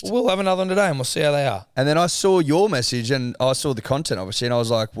convinced. We'll have another one today and we'll see how they are. And then I saw your message and I saw the content, obviously, and I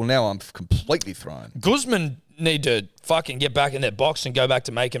was like, well, now I'm completely thrown. Guzman need to fucking get back in their box and go back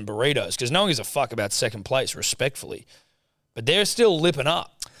to making burritos because no one gives a fuck about second place, respectfully. But they're still lipping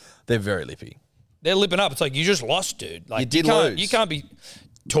up. They're very lippy. They're lipping up. It's like, you just lost, dude. Like, You did can't, lose. You can't be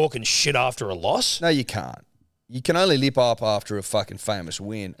talking shit after a loss. No, you can't. You can only lip up after a fucking famous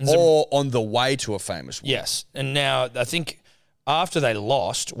win or on the way to a famous win. Yes. And now I think after they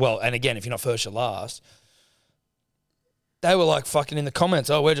lost, well, and again, if you're not first, you're last, they were like fucking in the comments,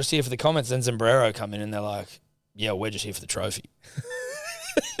 oh, we're just here for the comments. Then Zembrero come in and they're like, yeah, we're just here for the trophy.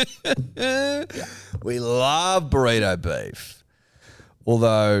 We love burrito beef.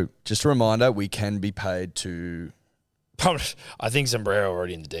 Although, just a reminder, we can be paid to... I think Zembrero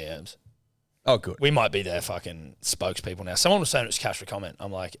already in the DMs. Oh, good. We might be their fucking spokespeople now. Someone was saying it was cash for comment.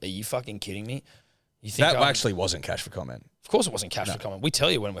 I'm like, are you fucking kidding me? You think That I'm- actually wasn't cash for comment. Of course it wasn't cash for comment. We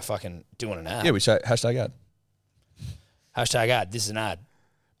tell you when we're fucking doing an ad. Yeah, we say hashtag ad. Hashtag ad. This is an ad.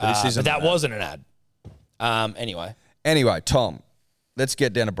 But this isn't but that an ad. wasn't an ad. Anyway, Anyway, Tom, let's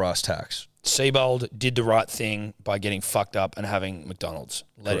get down to brass tacks. Seabold did the right thing by getting fucked up and having McDonald's.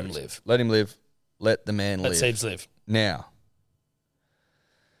 Let him live. Let him live. Let the man Let live. Seabs live. Now,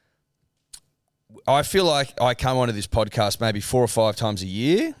 I feel like I come onto this podcast maybe 4 or 5 times a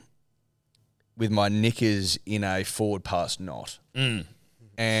year with my knickers in a forward pass knot.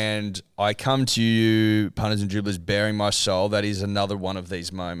 And I come to you, punters and dribblers, bearing my soul. That is another one of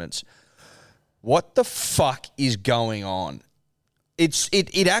these moments. What the fuck is going on?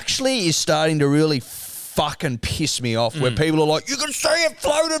 It actually is starting to really fucking piss me off where people are like, you can see it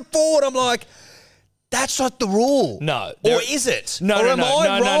floated forward. I'm like, that's not the rule. No. Or is it? No, or no, am no,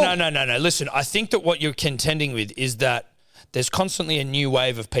 I no, wrong? no. Listen, I think that what you're contending with is that there's constantly a new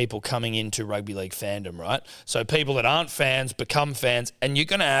wave of people coming into rugby league fandom, right? So people that aren't fans become fans, and you're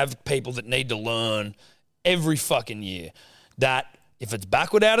going to have people that need to learn every fucking year that if it's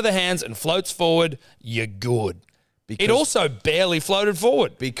backward out of the hands and floats forward, you're good. It also barely floated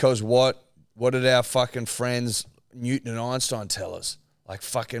forward. Because what did our fucking friends Newton and Einstein tell us? Like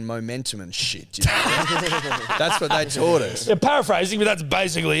fucking momentum and shit. You know? That's what they taught us. They're paraphrasing, but that's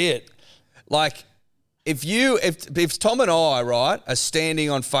basically it. Like, if Tom and I, right, are standing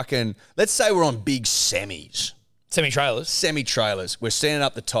on fucking, let's say we're on big semis, Semi-trailers. we're standing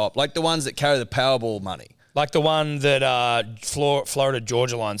up the top, like the ones that carry the Powerball money. Like the one that Florida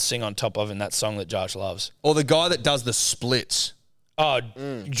Georgia Line sing on top of in that song that Josh loves. Or the guy that does the splits. Oh,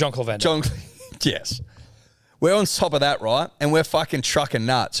 John Claude Van Damme. Yes. We're on top of that, right? And we're fucking trucking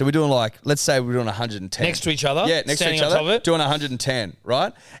nuts. So we're doing like, let's say we're doing 110. Next to each other? Yeah, next standing to each on other. top of it? Doing 110,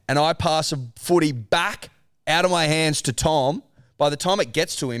 right? And I pass a footy back out of my hands to Tom. By the time it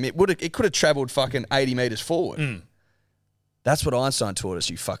gets to him, it could have travelled fucking 80 metres forward. That's what Einstein taught us,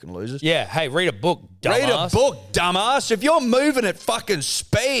 you fucking losers. Yeah, hey, read a book, dumbass. Read a book, dumbass. If you're moving at fucking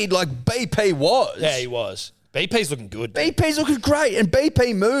speed like BP was. Yeah, he was. BP's looking good. BP's looking great, and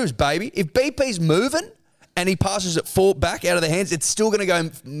BP moves, baby. If BP's moving and he passes it back out of the hands, it's still going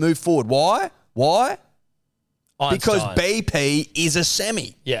to move forward. Why? Because Einstein. BP is a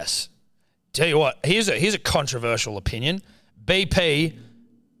semi. Yes. Tell you what, here's a controversial opinion. BP,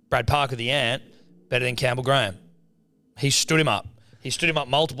 Brad Parker the Ant, better than Campbell Graham. He stood him up. He stood him up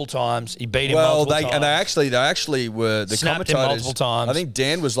multiple times. He beat him multiple times. And they actually were the Snapped him commentators. multiple times. I think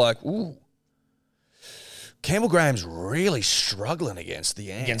Dan was like, "Ooh, Campbell Graham's really struggling against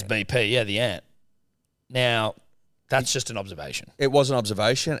the Ant." Against BP, yeah, the Ant. Now, that's just an observation. It was an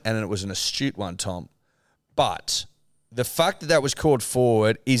observation, and it was an astute one, Tom. But the fact that was called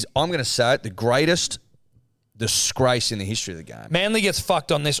forward is, I'm going to say it, the greatest disgrace in the history of the game. Manly gets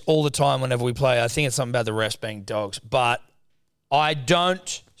fucked on this all the time whenever we play. I think it's something about the refs being dogs. But I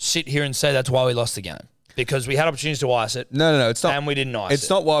don't sit here and say that's why we lost the game. Because we had opportunities to ice it. No, it's not. And we didn't ice it. It's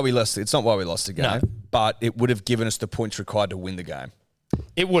not why we lost. It's not why we lost the game. No. But it would have given us the points required to win the game.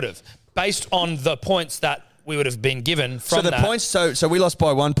 It would have. Based on the points that we would have been given from that. Points. So we lost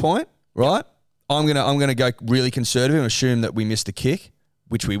by 1 point, right? Yep. I'm gonna go really conservative and assume that we missed the kick,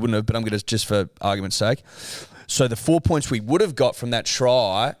 which we wouldn't have. But I'm gonna, just for argument's sake. So the 4 points we would have got from that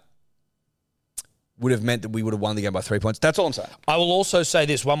try would have meant that we would have won the game by 3 points. That's all I'm saying. I will also say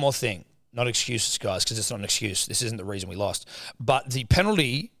this, one more thing. Not excuses, guys, because it's not an excuse. This isn't the reason we lost. But the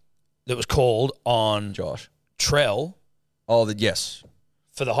penalty that was called on Josh Trell. Yes.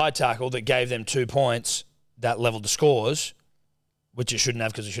 For the high tackle that gave them 2 points that leveled the scores, which it shouldn't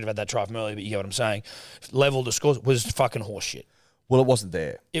have because we should have had that try from earlier, but you get what I'm saying. Leveled the scores was fucking horseshit. Well, it wasn't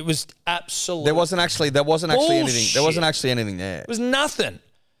there. It was absolute. There wasn't actually anything. There wasn't actually anything there. It was nothing.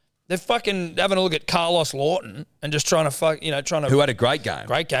 They're fucking having a look at Carlos Lawton and just trying to Who had a great game.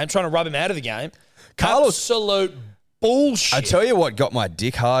 trying to rub him out of the game. Carlos, absolute bullshit. I tell you what got my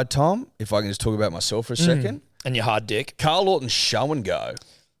dick hard, Tom, if I can just talk about myself for a second. And your hard dick. Carl Lawton's show and go.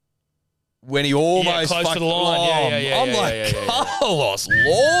 When he almost close to the line. Carlos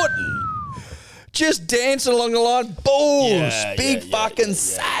Lawton. Just dancing along the line. Balls. Big fucking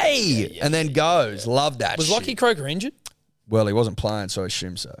say. And then goes. Love that Was shit. Lockie Croker injured? Well, he wasn't playing, so I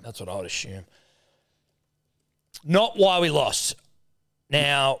assume so. That's what I would assume. Not why we lost.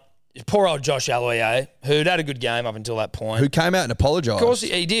 Now, poor old Josh Aloiai, who'd had a good game up until that point. Who came out and apologised. Of course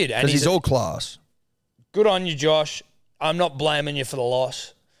he did. And Because he's all class. Good on you, Josh. I'm not blaming you for the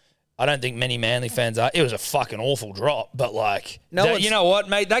loss. I don't think many Manly fans are. It was a fucking awful drop, but you know what,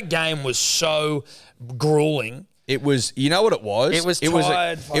 mate? That game was so grueling. It was, you know what it was? It was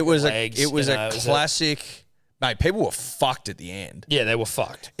tired legs. It was a classic. Mate, people were fucked at the end. Yeah, they were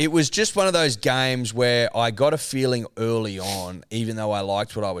fucked. It was just one of those games where I got a feeling early on, even though I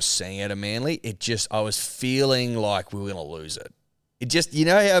liked what I was seeing out of Manly, I was feeling like we were going to lose it. It just, you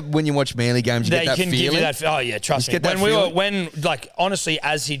know how when you watch Manly games, you get that feeling? Give you that. Oh yeah, trust me. Honestly,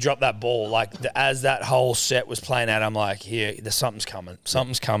 as he dropped that ball, as that whole set was playing out, I'm like, here, there's something's coming.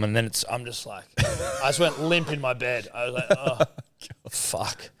 Something's coming. And then I'm just like, I just went limp in my bed. I was like, oh,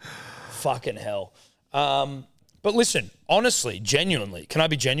 fucking hell. But listen, honestly, genuinely, can I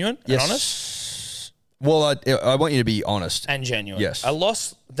be genuine and honest? Well, I want you to be honest and genuine. Yes.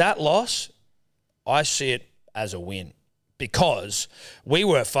 That loss, I see it as a win. Because we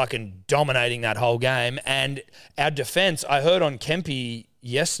were fucking dominating that whole game. And our defense, I heard on Kempy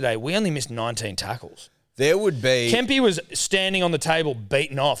yesterday, we only missed 19 tackles. There would be... Kempy was standing on the table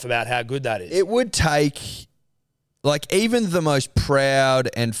beaten off about how good that is. It would take, even the most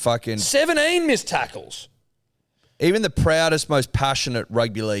proud and fucking... 17 missed tackles. Even the proudest, most passionate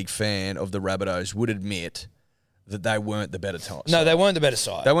rugby league fan of the Rabbitohs would admit that they weren't the better side. No, they weren't the better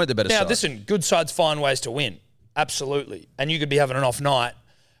side. They weren't the better side. Now, listen, good sides find ways to win. Absolutely. And you could be having an off night,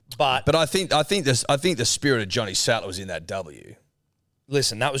 but I think the spirit of Johnny Sattler was in that W.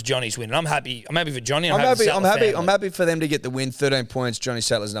 Listen, that was Johnny's win. And I'm happy for Johnny. I'm happy for them to get the win. 13 points, Johnny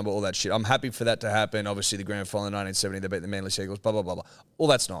Sattler's number, all that shit. I'm happy for that to happen. Obviously, the grand final in 1970, they beat the Manly Seagulls, blah, blah, blah, blah. All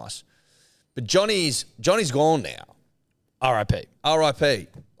that's nice. But Johnny's gone now. R.I.P. R.I.P.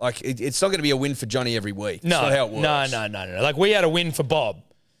 It's not going to be a win for Johnny every week. No, that's not how it works. No. We had a win for Bob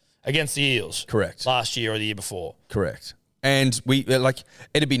against the Eels. Correct. Last year or the year before. Correct. And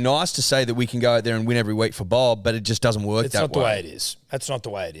it'd be nice to say that we can go out there and win every week for Bob, but it just doesn't work that way. That's not the way it is. That's not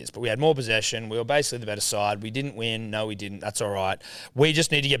the way it is. But we had more possession. We were basically the better side. We didn't win. No, we didn't. That's all right. We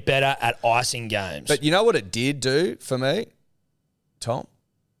just need to get better at icing games. But you know what it did do for me, Tom?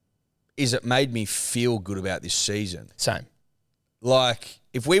 Is it made me feel good about this season. Same.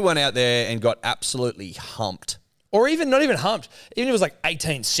 If we went out there and got absolutely humped. Or even not even humped. Even if it was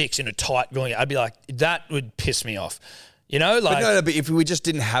 18-6 in a tight going, I'd be like, that would piss me off. You know, like but if we just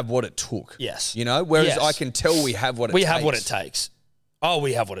didn't have what it took. Yes. You know, whereas Yes. I can tell we have what it takes. we have what it takes. Oh,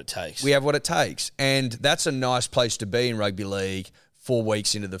 we have what it takes. We have what it takes. And that's a nice place to be in rugby league 4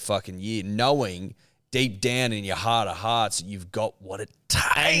 weeks into the fucking year, knowing deep down in your heart of hearts that you've got what it takes.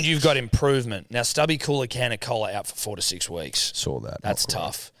 And you've got improvement. Now, Stubby Cooler Canicola out for 4 to 6 weeks. Saw that. That's Not great.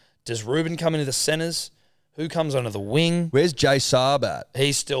 tough. Does Ruben come into the centres? Who comes onto the wing? Where's Jay Saab at?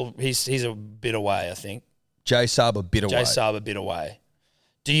 He's a bit away, I think. Jay Saab a bit away. Jay Saab a bit away.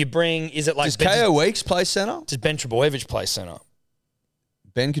 Do you bring? Is it like Does KO Weeks play centre? Does Ben Trebojevic play centre?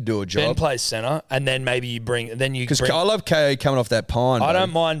 Ben could do a Ben job. plays centre, and then maybe you bring. Then you Because bring. I love KO coming off that pine. I buddy.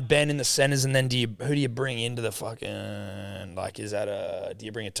 don't mind Ben in the centres, and then who do you bring into the fucking do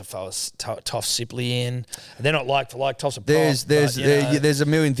you bring it to Toff Sipley in? They're not like for like. Toff's a prop, There's but, you know. there's a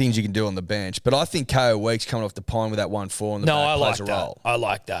million things you can do on the bench, but I think KO Weeks coming off the pine with that 1-4 on the No, back I like plays a that. role. I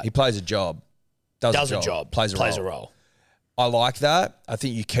like that. He plays a job. Does a job. Plays a role. I like that. I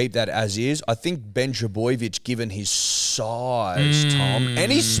think you keep that as is. I think Ben Trebojevic, given his size, Tom,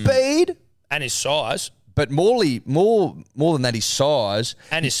 and his speed, And his size. but more than that, his size.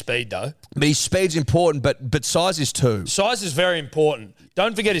 And his speed, though. But his speed's important, but size is too. Size is very important.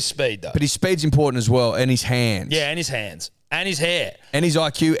 Don't forget his speed, though. But his speed's important as well, and his hands. Yeah, and his hands. And his hair. And his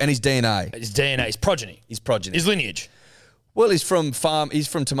IQ and his DNA. His DNA. His progeny. His progeny. His lineage. Well, he's from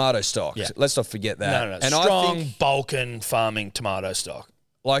tomato stock. Yeah. Let's not forget that. No. And Strong, I think, Balkan farming tomato stock.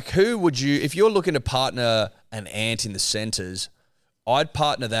 like, who would you, if you're looking to partner an ant in the centres, I'd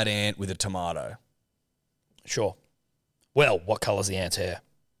partner that ant with a tomato. Sure. Well, what colour's the ant's hair?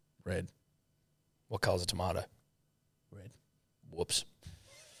 Red. What colour's a tomato? Red. Whoops.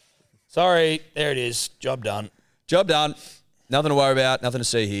 Sorry. There it is. Job done. Job done. Nothing to worry about. Nothing to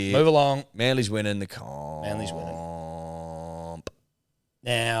see here. Move along. Manly's winning the comp. Manly's winning.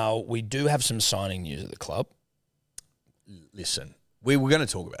 Now, we do have some signing news at the club. Listen, we were going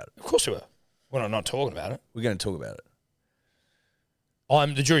to talk about it. Of course we were. We're not talking about it. We're going to talk about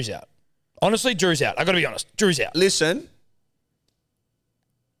it. The jury's out. Honestly, jury's out. I got to be honest. Jury's out. Listen,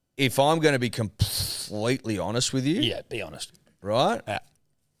 if I'm going to be completely honest with you, Yeah, be honest. right? Yeah.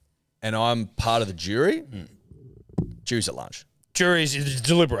 And I'm part of the jury, jury's at lunch. Jury's either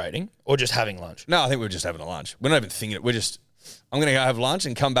deliberating or just having lunch. No, I think we're just having a lunch. We're not even thinking it. I'm going to go have lunch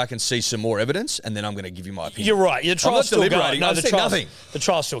and come back and see some more evidence, and then I'm going to give you my opinion. You're right. The trial's not still going. deliberating. No, I've the seen trial's, nothing. The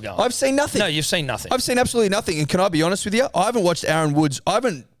trial's still going. I've seen nothing. No, you've seen nothing. I've seen absolutely nothing. And can I be honest with you? I haven't watched Aaron Woods. I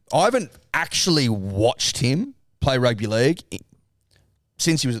haven't actually watched him play rugby league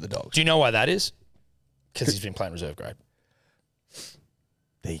since he was at the Dogs. Do you know why that is? Because he's been playing reserve grade.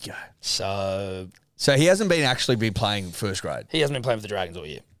 There you go. So he hasn't actually been playing first grade. he hasn't been playing for the Dragons all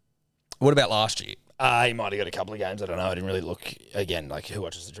year. What about last year? He might have got a couple of games. I don't know. I didn't really look again. Like who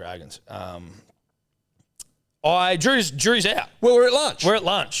watches the Dragons? Jury's out. Well, we're at lunch. We're at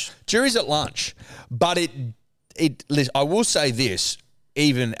lunch. Jury's at lunch. But listen, I will say this,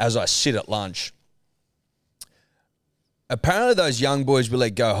 even as I sit at lunch, apparently those young boys we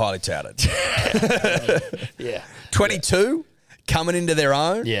let go highly touted. Yeah. 22, coming into their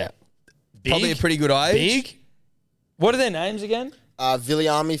own. Yeah. Big, Probably a pretty good age. big. What are their names again?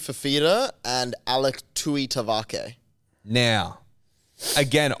 Viliami Fafita and Alec Tui Tavake. Now,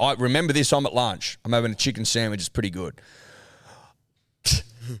 again, I remember this. I'm at lunch. I'm having a chicken sandwich. It's pretty good.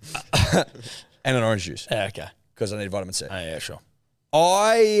 And an orange juice Yeah, okay. because I need vitamin C. Oh, yeah, sure.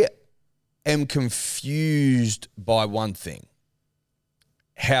 I am confused by one thing.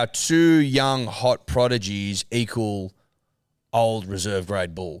 How two young hot prodigies equal old reserve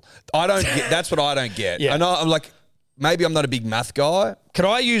grade bull. I don't get, that's what I don't get. Yeah. And I'm like, maybe I'm not a big math guy. Could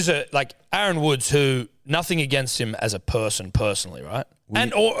I use like Aaron Woods, who nothing against him as a person personally, right?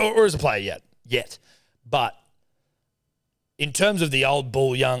 Or as a player yet. But in terms of the old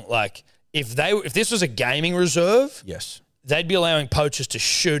bull young, like if this was a gaming reserve, Yes. they'd be allowing poachers to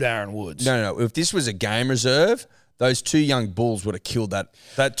shoot Aaron Woods. No. If this was a game reserve, those two young bulls would have killed that.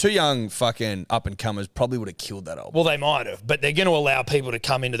 That two young fucking up and comers probably would have killed that old. Well, they might have, but they're going to allow people to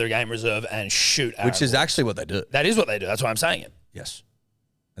come into their game reserve and shoot Aaron Which is Woods. actually what they do. That is what they do. That's why I'm saying it. Yes.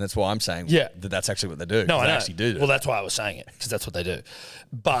 And that's why I'm saying Yeah. that that's actually what they do. No, I They know. actually do. Well, that's why I was saying it, because that's what they do.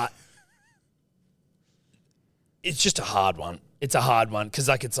 But it's just a hard one. It's a hard one because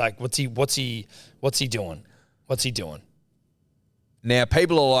it's like, what's he doing? What's he doing? Now,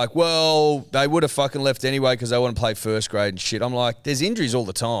 people are like, well, they would have fucking left anyway because they want to play first grade and shit. I'm like, there's injuries all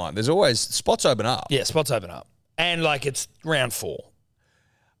the time. There's always spots open up. Yeah, spots open up, and like it's round 4.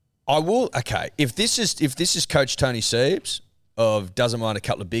 I will. Okay, if this is Coach Tony Siebes of doesn't mind a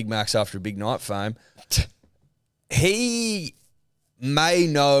couple of Big Macs after a big night fame, he may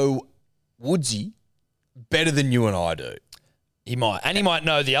know Woodsy better than you and I do. He might. And he might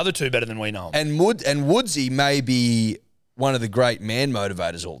know the other two better than we know him. And Woodsy may be one of the great man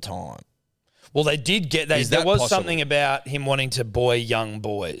motivators all time. Well, they did get... There was possible? something about him wanting to boy young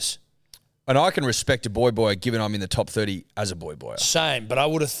boys. And I can respect a boy given I'm in the top 30 as a boy. Same, but I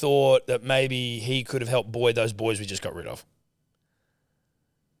would have thought that maybe he could have helped boy those boys we just got rid of.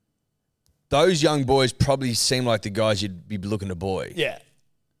 Those young boys probably seem like the guys you'd be looking to boy. Yeah.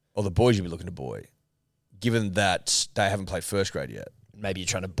 Or the boys you'd be looking to boy, given that they haven't played first grade yet. Maybe you're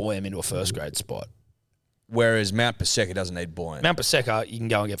trying to boy him into a first grade spot. Whereas Mount Paseka doesn't need boying. Mount Paseka, you can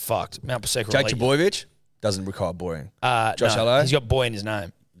go and get fucked. Mount Paseka... Jake Trbojevic doesn't require boying. Josh no, Hello? he's got boy in his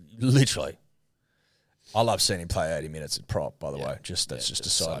name. Literally. I love seeing him play 80 minutes at prop, by the way. That's just a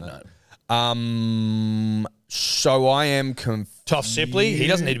side note. So I am confused. Toff Sipley, he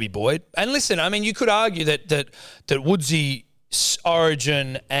doesn't need to be buoyed. And listen, I mean, you could argue that Woodsy's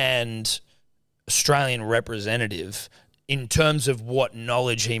origin and Australian representative in terms of what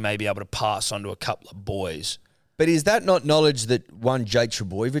knowledge he may be able to pass on to a couple of boys. But is that not knowledge that one Jake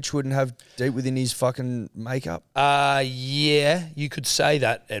Trbojevic wouldn't have deep within his fucking makeup? Yeah, you could say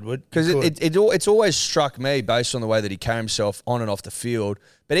that, Edward. Because it's always struck me based on the way that he carried himself on and off the field.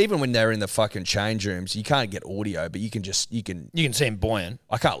 But even when they're in the fucking change rooms, you can't get audio, but you can see him buoying.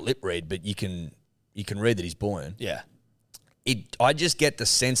 I can't lip read, but you can read that he's buoying. Yeah. I just get the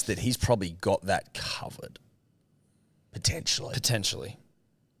sense that he's probably got that covered. Potentially.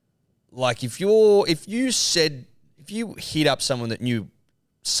 Like if you hit up someone that knew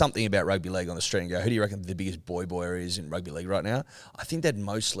something about rugby league on the street and go, who do you reckon the biggest boy is in rugby league right now? I think they'd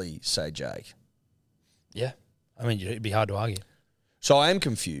mostly say Jake. Yeah. I mean, it'd be hard to argue. So I am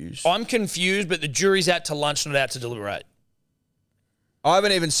confused. I'm confused, but the jury's out to lunch, not out to deliberate. I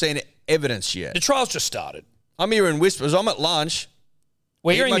haven't even seen evidence yet. The trial's just started. I'm hearing whispers. I'm at lunch.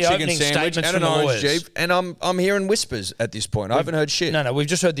 We're hearing my the chicken opening sandwich statements and from an the orange lawyers. Jeep, and I'm hearing whispers at this point. I haven't heard shit. No, we've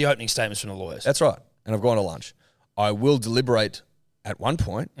just heard the opening statements from the lawyers. That's right. And I've gone to lunch. I will deliberate at one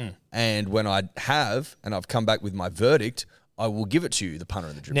point, and when I have, and I've come back with my verdict, I will give it to you, the punter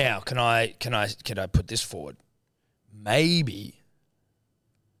and the dribble. Now, can I put this forward? Maybe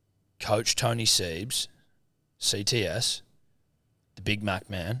Coach Tony Siebes, CTS, the Big Mac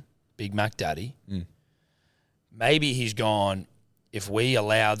man, Big Mac Daddy, maybe he's gone, if we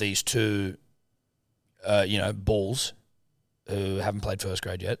allow these two, bulls who haven't played first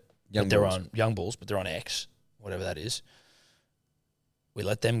grade yet, Young bulls, but they're on X, whatever that is, we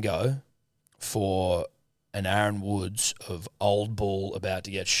let them go for an Aaron Woods of old bull about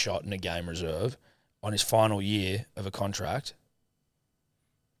to get shot in a game reserve on his final year of a contract.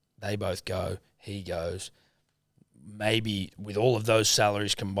 They both go, he goes. Maybe with all of those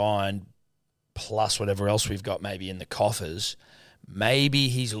salaries combined, plus whatever else we've got maybe in the coffers, maybe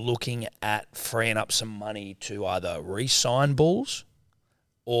he's looking at freeing up some money to either re-sign bulls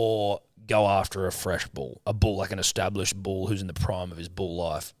or go after a fresh bull, a bull like an established bull who's in the prime of his bull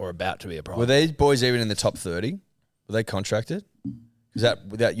life or about to be a prime. Were these boys even in the top 30? Were they contracted? Because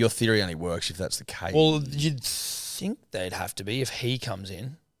that your theory only works if that's the case. Well, you'd think they'd have to be if he comes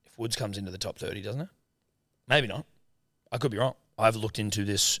in, if Woods comes into the top 30, doesn't it? Maybe not. I could be wrong. I've looked into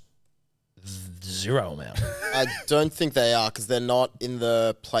this zero amount. I don't think they are because they're not in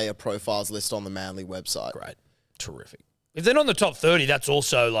the player profiles list on the Manly website. Great. Terrific. If they're not in the top 30, that's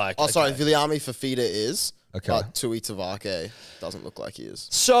also like... Oh, sorry, Viliami Fafita is, Okay. but Tui Tavake doesn't look like he is.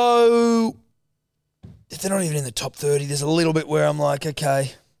 So, if they're not even in the top 30, there's a little bit where I'm like,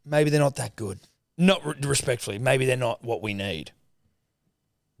 okay, maybe they're not that good. Not respectfully, maybe they're not what we need.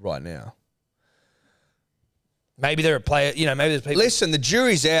 Right now. Maybe they're a player, maybe there's people... Listen, the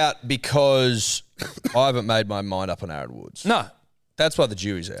jury's out because I haven't made my mind up on Aaron Woods. No. That's why the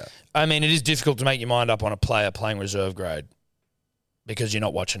jury's out. I mean, it is difficult to make your mind up on a player playing reserve grade because you're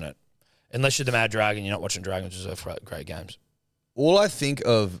not watching it. Unless you're the Mad Dragon, you're not watching Dragons reserve grade games. All I think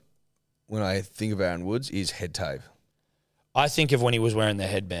of when I think of Aaron Woods is head tape. I think of when he was wearing the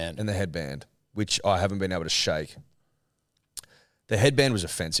headband. And the headband, which I haven't been able to shake. The headband was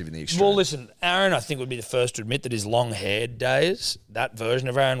offensive in the extreme. Well, listen, Aaron, I think, would be the first to admit that his long-haired days, that version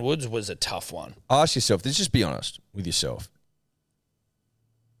of Aaron Woods, was a tough one. Ask yourself, just be honest with yourself.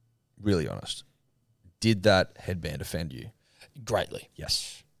 Really honest. Did that headband offend you? Greatly.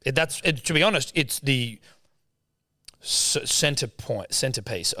 Yes. To be honest, it's the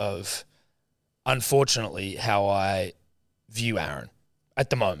centerpiece of, unfortunately, how I view Aaron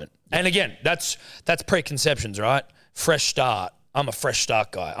at the moment. And again, that's preconceptions, right? Fresh start. I'm a fresh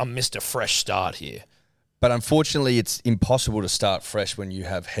start guy. I'm Mr. Fresh Start here. But unfortunately, it's impossible to start fresh when you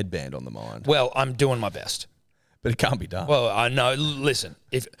have headband on the mind. Well, I'm doing my best. But it can't be done. Well, I know. Listen,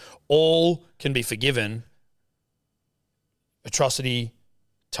 if all can be forgiven, atrocity,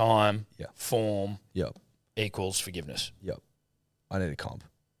 time, form Yep. equals forgiveness. Yep. I need a comp.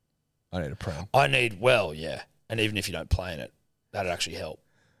 I need a prem. And even if you don't play in it, that'd actually help.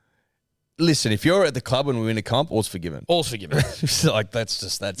 Listen, if you're at the club and we win a comp, all's forgiven. All's forgiven. It's like that's.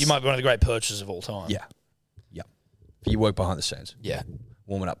 You might be one of the great purchases of all time. Yeah. Yeah. You work behind the scenes. Yeah.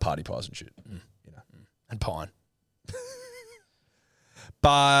 Warming up party pies and shit. You know. And Pine.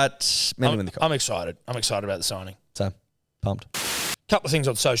 But men win the comp. I'm excited. I'm excited about the signing. So pumped. Couple of things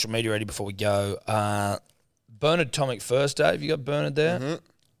on social media ready before we go. Bernard Tomic first, Dave. You got Bernard there?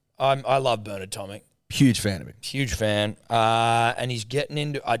 Mm-hmm. I love Bernard Tomic. Huge fan of him. Huge fan. And he's getting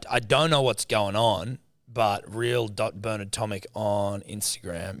into... I don't know what's going on, but real Bernard Tomic on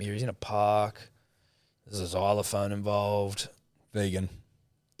Instagram. Here he's in a park. There's a xylophone involved. Vegan.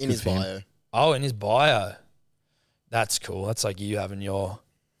 In his bio. Oh, in his bio. That's cool. That's like you having your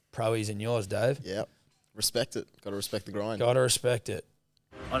proies in yours, Dave. Yep. Respect it. Got to respect the grind. Gotta respect it.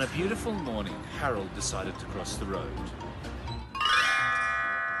 On a beautiful morning, Harold decided to cross the road.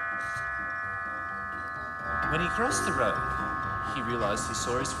 When he crossed the road, he realized he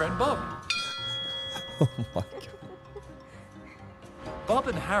saw his friend Bob. Oh my God. Bob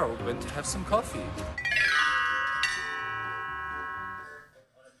and Harold went to have some coffee.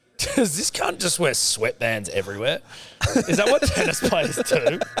 Does this cunt just wear sweatbands everywhere? Is that what tennis players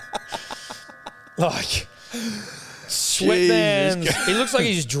do? Like, sweatbands. He looks like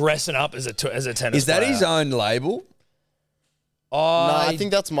he's dressing up as a tennis player. Is that his own label? No, I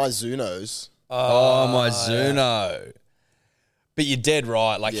think that's Mizuno's. Oh, my Zuno. But you're dead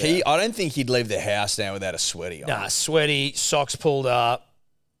right. Like I don't think he'd leave the house now without a sweaty on. Nah, sweaty, socks pulled up,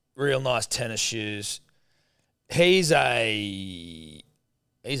 real nice tennis shoes. He's a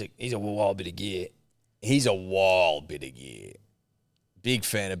wild bit of gear. He's a wild bit of gear. Big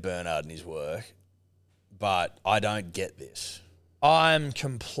fan of Bernard and his work. But I don't get this. I'm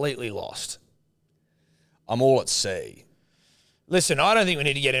completely lost. I'm all at sea. Listen, I don't think we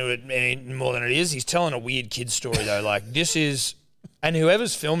need to get into it any more than it is. He's telling a weird kid story, though. Like, this is... And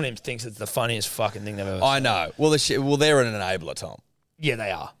whoever's filming him thinks it's the funniest fucking thing they've ever seen. I know. Well, they're an enabler, Tom. Yeah,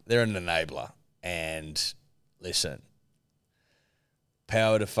 they are. They're an enabler. And listen,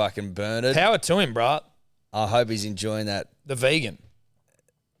 power to fucking Bernard. Power to him, bruh. I hope he's enjoying the vegan.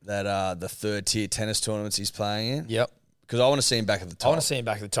 The third tier tennis tournaments he's playing in. Yep. Because I want to see him back at the top. I want to see him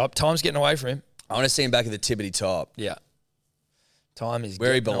back at the top. Time's getting away from him. I want to see him back at the tippity top. Yeah. Time is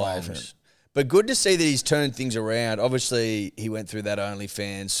where he getting away from him. belongs. But good to see that he's turned things around. Obviously, he went through that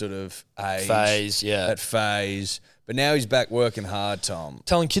OnlyFans sort of phase. But now he's back working hard, Tom.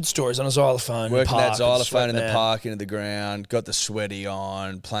 Telling kid stories on a xylophone. Working that xylophone in the park, into the ground, got the sweaty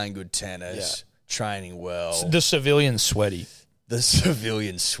on, playing good tennis, training well. The civilian sweaty. The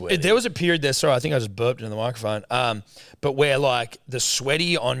civilian sweaty. There was a period there, sorry, I think I just burped into the microphone, but where like the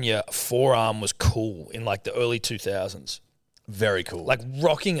sweaty on your forearm was cool in like the early 2000s. Very cool. Like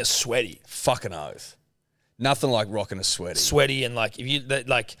rocking a sweaty. Fucking oath. Nothing like rocking a sweaty. Sweaty and like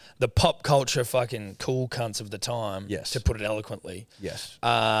like the pop culture fucking cool cunts of the time. Yes. To put it eloquently. Yes.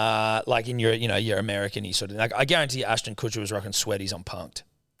 Like in your American-y sort of like I guarantee you Ashton Kutcher was rocking sweaties on Punk'd.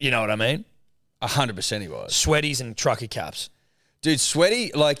 You know what I mean? 100% he was. Sweaties and trucker caps. Dude,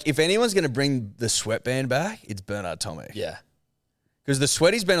 sweaty, like if anyone's going to bring the sweatband back, it's Bernard Tomic. Yeah. Because the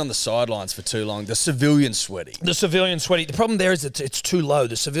sweaty's been on the sidelines for too long. The civilian sweaty. The civilian sweaty. The problem there is that it's too low.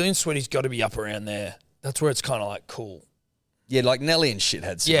 The civilian sweaty's got to be up around there. That's where it's kind of like cool. Yeah, like Nelly and shit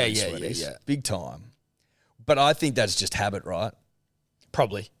had civilian sweaties. Yeah. Big time. But I think that's just habit, right?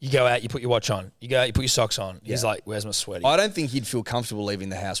 Probably. You go out, you put your watch on. You go out, you put your socks on. He's like, where's my sweaty? I don't think he'd feel comfortable leaving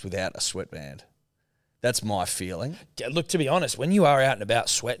the house without a sweatband. That's my feeling. Look, to be honest, when you are out and about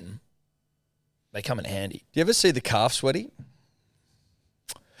sweating, they come in handy. Do you ever see the calf sweaty?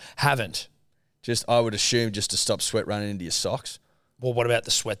 Haven't. I would assume just to stop sweat running into your socks. Well, what about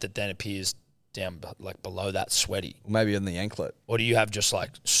the sweat that then appears down like below that sweaty? Or maybe on the anklet. Or do you have just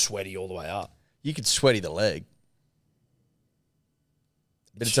like sweaty all the way up? You could sweaty the leg.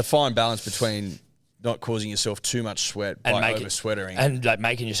 But it's a fine balance between not causing yourself too much sweat and by over-sweatering. And like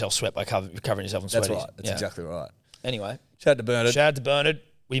making yourself sweat by covering yourself in sweaties. That's right. That's exactly right. Anyway. Shout out to Bernard. Shout out to Bernard.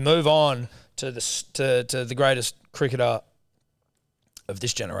 We move on to the greatest cricketer of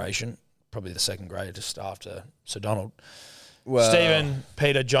this generation, probably the second greatest after Sir Donald. Well, Stephen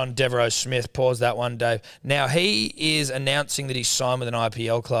Peter John Devereaux Smith. Pause that one, Dave. Now, he is announcing that he's signed with an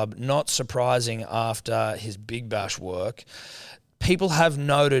IPL club. Not surprising after his Big Bash work. People have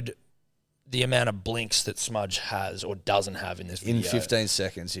noted the amount of blinks that Smudge has or doesn't have in this video. In 15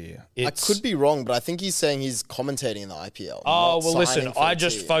 seconds here. I could be wrong, but I think he's saying he's commentating in the IPL. Oh, not well, listen, signing for I a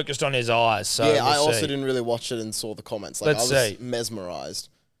just team. focused on his eyes. So Yeah, I we'll also see. didn't really watch it and saw the comments. Like, Let's I was see. mesmerized.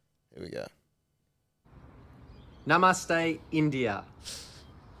 Here we go. Namaste, India.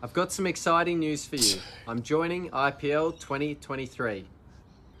 I've got some exciting news for you. I'm joining IPL 2023.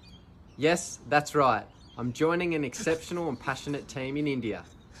 Yes, that's right. I'm joining an exceptional and passionate team in India.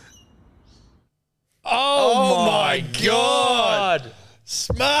 Oh, my God.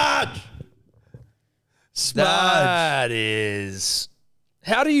 Smudge! That is.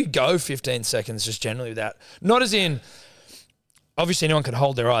 How do you go 15 seconds just generally without? Not as in. Obviously, anyone can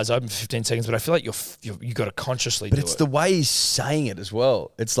hold their eyes open for 15 seconds, but I feel like you got to consciously But do it's it. the way he's saying it as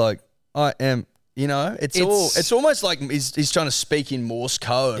well. It's like, I am, it's almost like he's trying to speak in Morse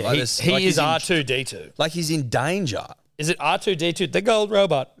code. Yeah, like he he's is in- R2D2. Like he's in danger. Is it R2D2, the gold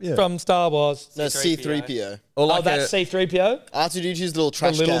robot from Star Wars? No, C3PO. Or like that's C3PO? R2D2's little The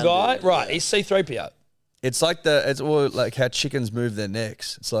trash little can guy? dude. Right, Yeah. he's C3PO. it's like it's all like how chickens move their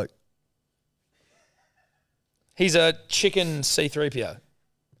necks. It's like, He's a chicken C3PO.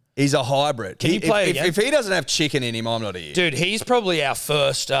 he's a hybrid. Can you play if, again? if he doesn't have chicken in him, I'm not here. Dude, he's probably our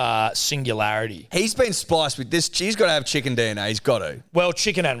first singularity. He's been spliced with this. He's got to have chicken DNA. He's got to. Well,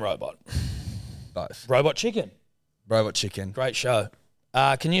 chicken and robot. Both. Robot chicken. Robot chicken. Great show.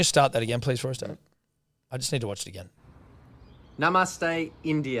 Can you start that again, please, for us, Dad? I just need to watch it again. Namaste,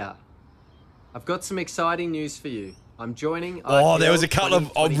 India. I've got some exciting news for you. I'm joining Oh, there IPL was a couple of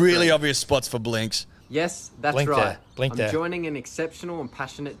 2023. really obvious spots for blinks. Yes, that's Blink right. there. Blink I'm there. joining an exceptional and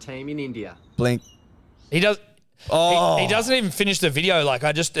passionate team in India. Blink. He does. Oh. He doesn't even finish the video. Like,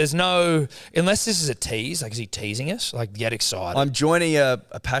 there's no, unless this is a tease, like, is he teasing us? Like, get excited. I'm joining a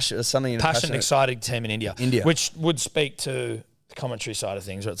passion, something in a passionate, excited team in India. India. Which would speak to the commentary side of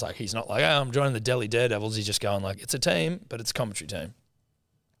things, where it's like, he's not like, oh, I'm joining the Delhi Daredevils. He's just going like, it's a team, but it's a commentary team.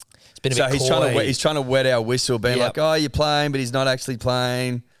 It's been a So bit he's trying to wet our whistle, being Yep. like, "Oh, you're playing," but he's not actually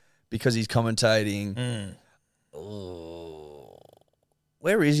playing because he's commentating. Mm.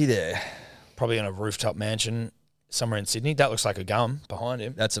 Where is he there? Probably in a rooftop mansion somewhere in Sydney. That looks like a gum behind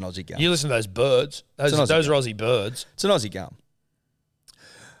him. That's an Aussie gum. You listen to those birds. Those It's an Aussie are gum. Aussie birds. It's an Aussie gum.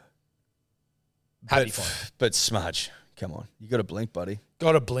 Happy But, for him. but Smudge, come on, you got to blink, buddy.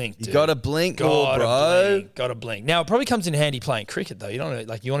 Got to blink, dude. You got to blink more, Gotta bro. blink. Got to blink. Now, it probably comes in handy playing cricket, though. You don't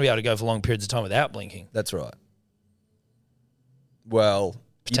you want to be able to go for long periods of time without blinking. That's right. Well,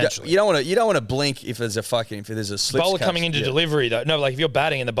 Potentially. you don't want to blink if there's a slip. Bowler coming into delivery, though. No, like if you're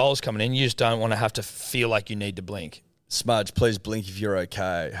batting and the bowler's coming in, you just don't want to have to feel like you need to blink. Smudge, please blink if you're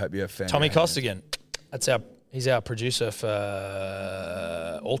okay. Hope you have family. Tommy Costigan. He's our producer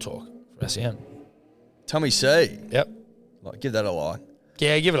for All Talk for SEN. Tommy C. Yep. Like, give that a like.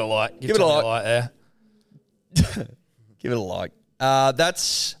 Yeah, give it a like. Give it a Tommy like. there. Give it a like.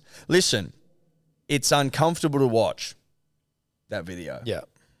 Listen, it's uncomfortable to watch that video. Yeah.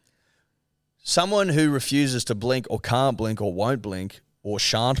 Someone who refuses to blink or can't blink or won't blink or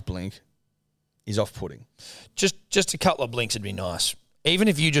shan't blink is off-putting. Just a couple of blinks would be nice. Even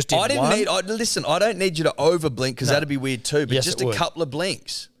if you just did I don't need you to over-blink because No. that'd be weird too, but Yes, just it a would. couple of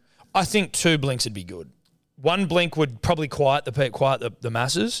blinks. I think 2 blinks would be good. 1 blink would probably quiet the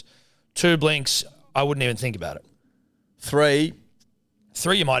masses. 2 blinks, I wouldn't even think about it. 3,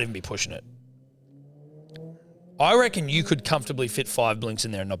 3, you might even be pushing it. I reckon you could comfortably fit 5 blinks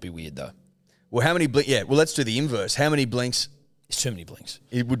in there and not be weird, though. well, how many blinks? Yeah, well, let's do the inverse. How many blinks? It's too many blinks.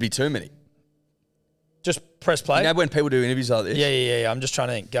 It would be too many. Just press play. You know when people do interviews like this? Yeah. I'm just trying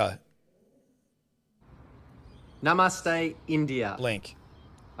to think. Go. Namaste, India. Blink.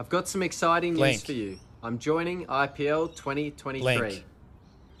 I've got some exciting Blink. news for you. I'm joining IPL 2023. Blink.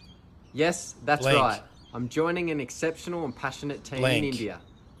 Yes, that's Blink. right. I'm joining an exceptional and passionate team Blink. in India.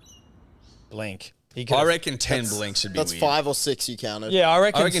 Blink. He I could've- reckon 10 blinks would be That's weird. 5 or 6 you counted. Yeah, I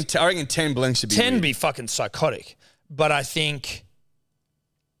reckon, I reckon 10 blinks would be 10 weird. be fucking psychotic. But I think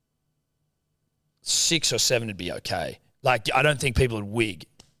 6 or 7 would be okay. Like, I don't think people would wig.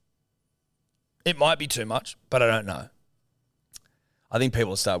 It might be too much, but I don't know. I think people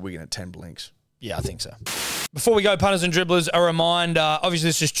will start wigging at 10 blinks. Yeah, I think so. Before we go, punters and dribblers, a reminder, obviously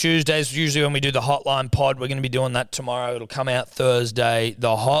this is Tuesdays, usually when we do the hotline pod. We're going to be doing that tomorrow. It'll come out Thursday.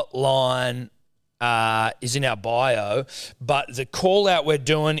 The hotline is in our bio, but the call out we're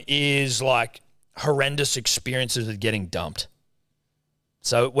doing is like horrendous experiences with getting dumped.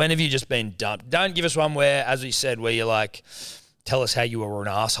 So when have you just been dumped? Don't give us one where, as we said, where you're like, tell us how you were an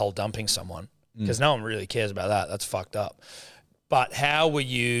asshole dumping someone, because no one really cares about that. That's fucked up. But how were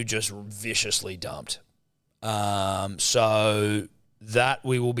you just viciously dumped? So that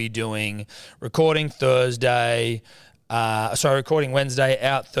we will be doing. Recording Wednesday, out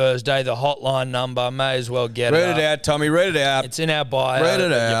Thursday. The hotline number, may as well get Read it out, Tommy. Read it out. It's in our bio. Read it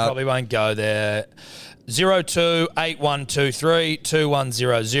but out. You probably won't go there.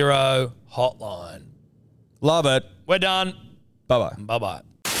 02-8123-2100 hotline. Love it. We're done. Bye-bye. Bye-bye.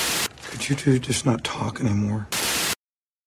 Could you two just not talk anymore?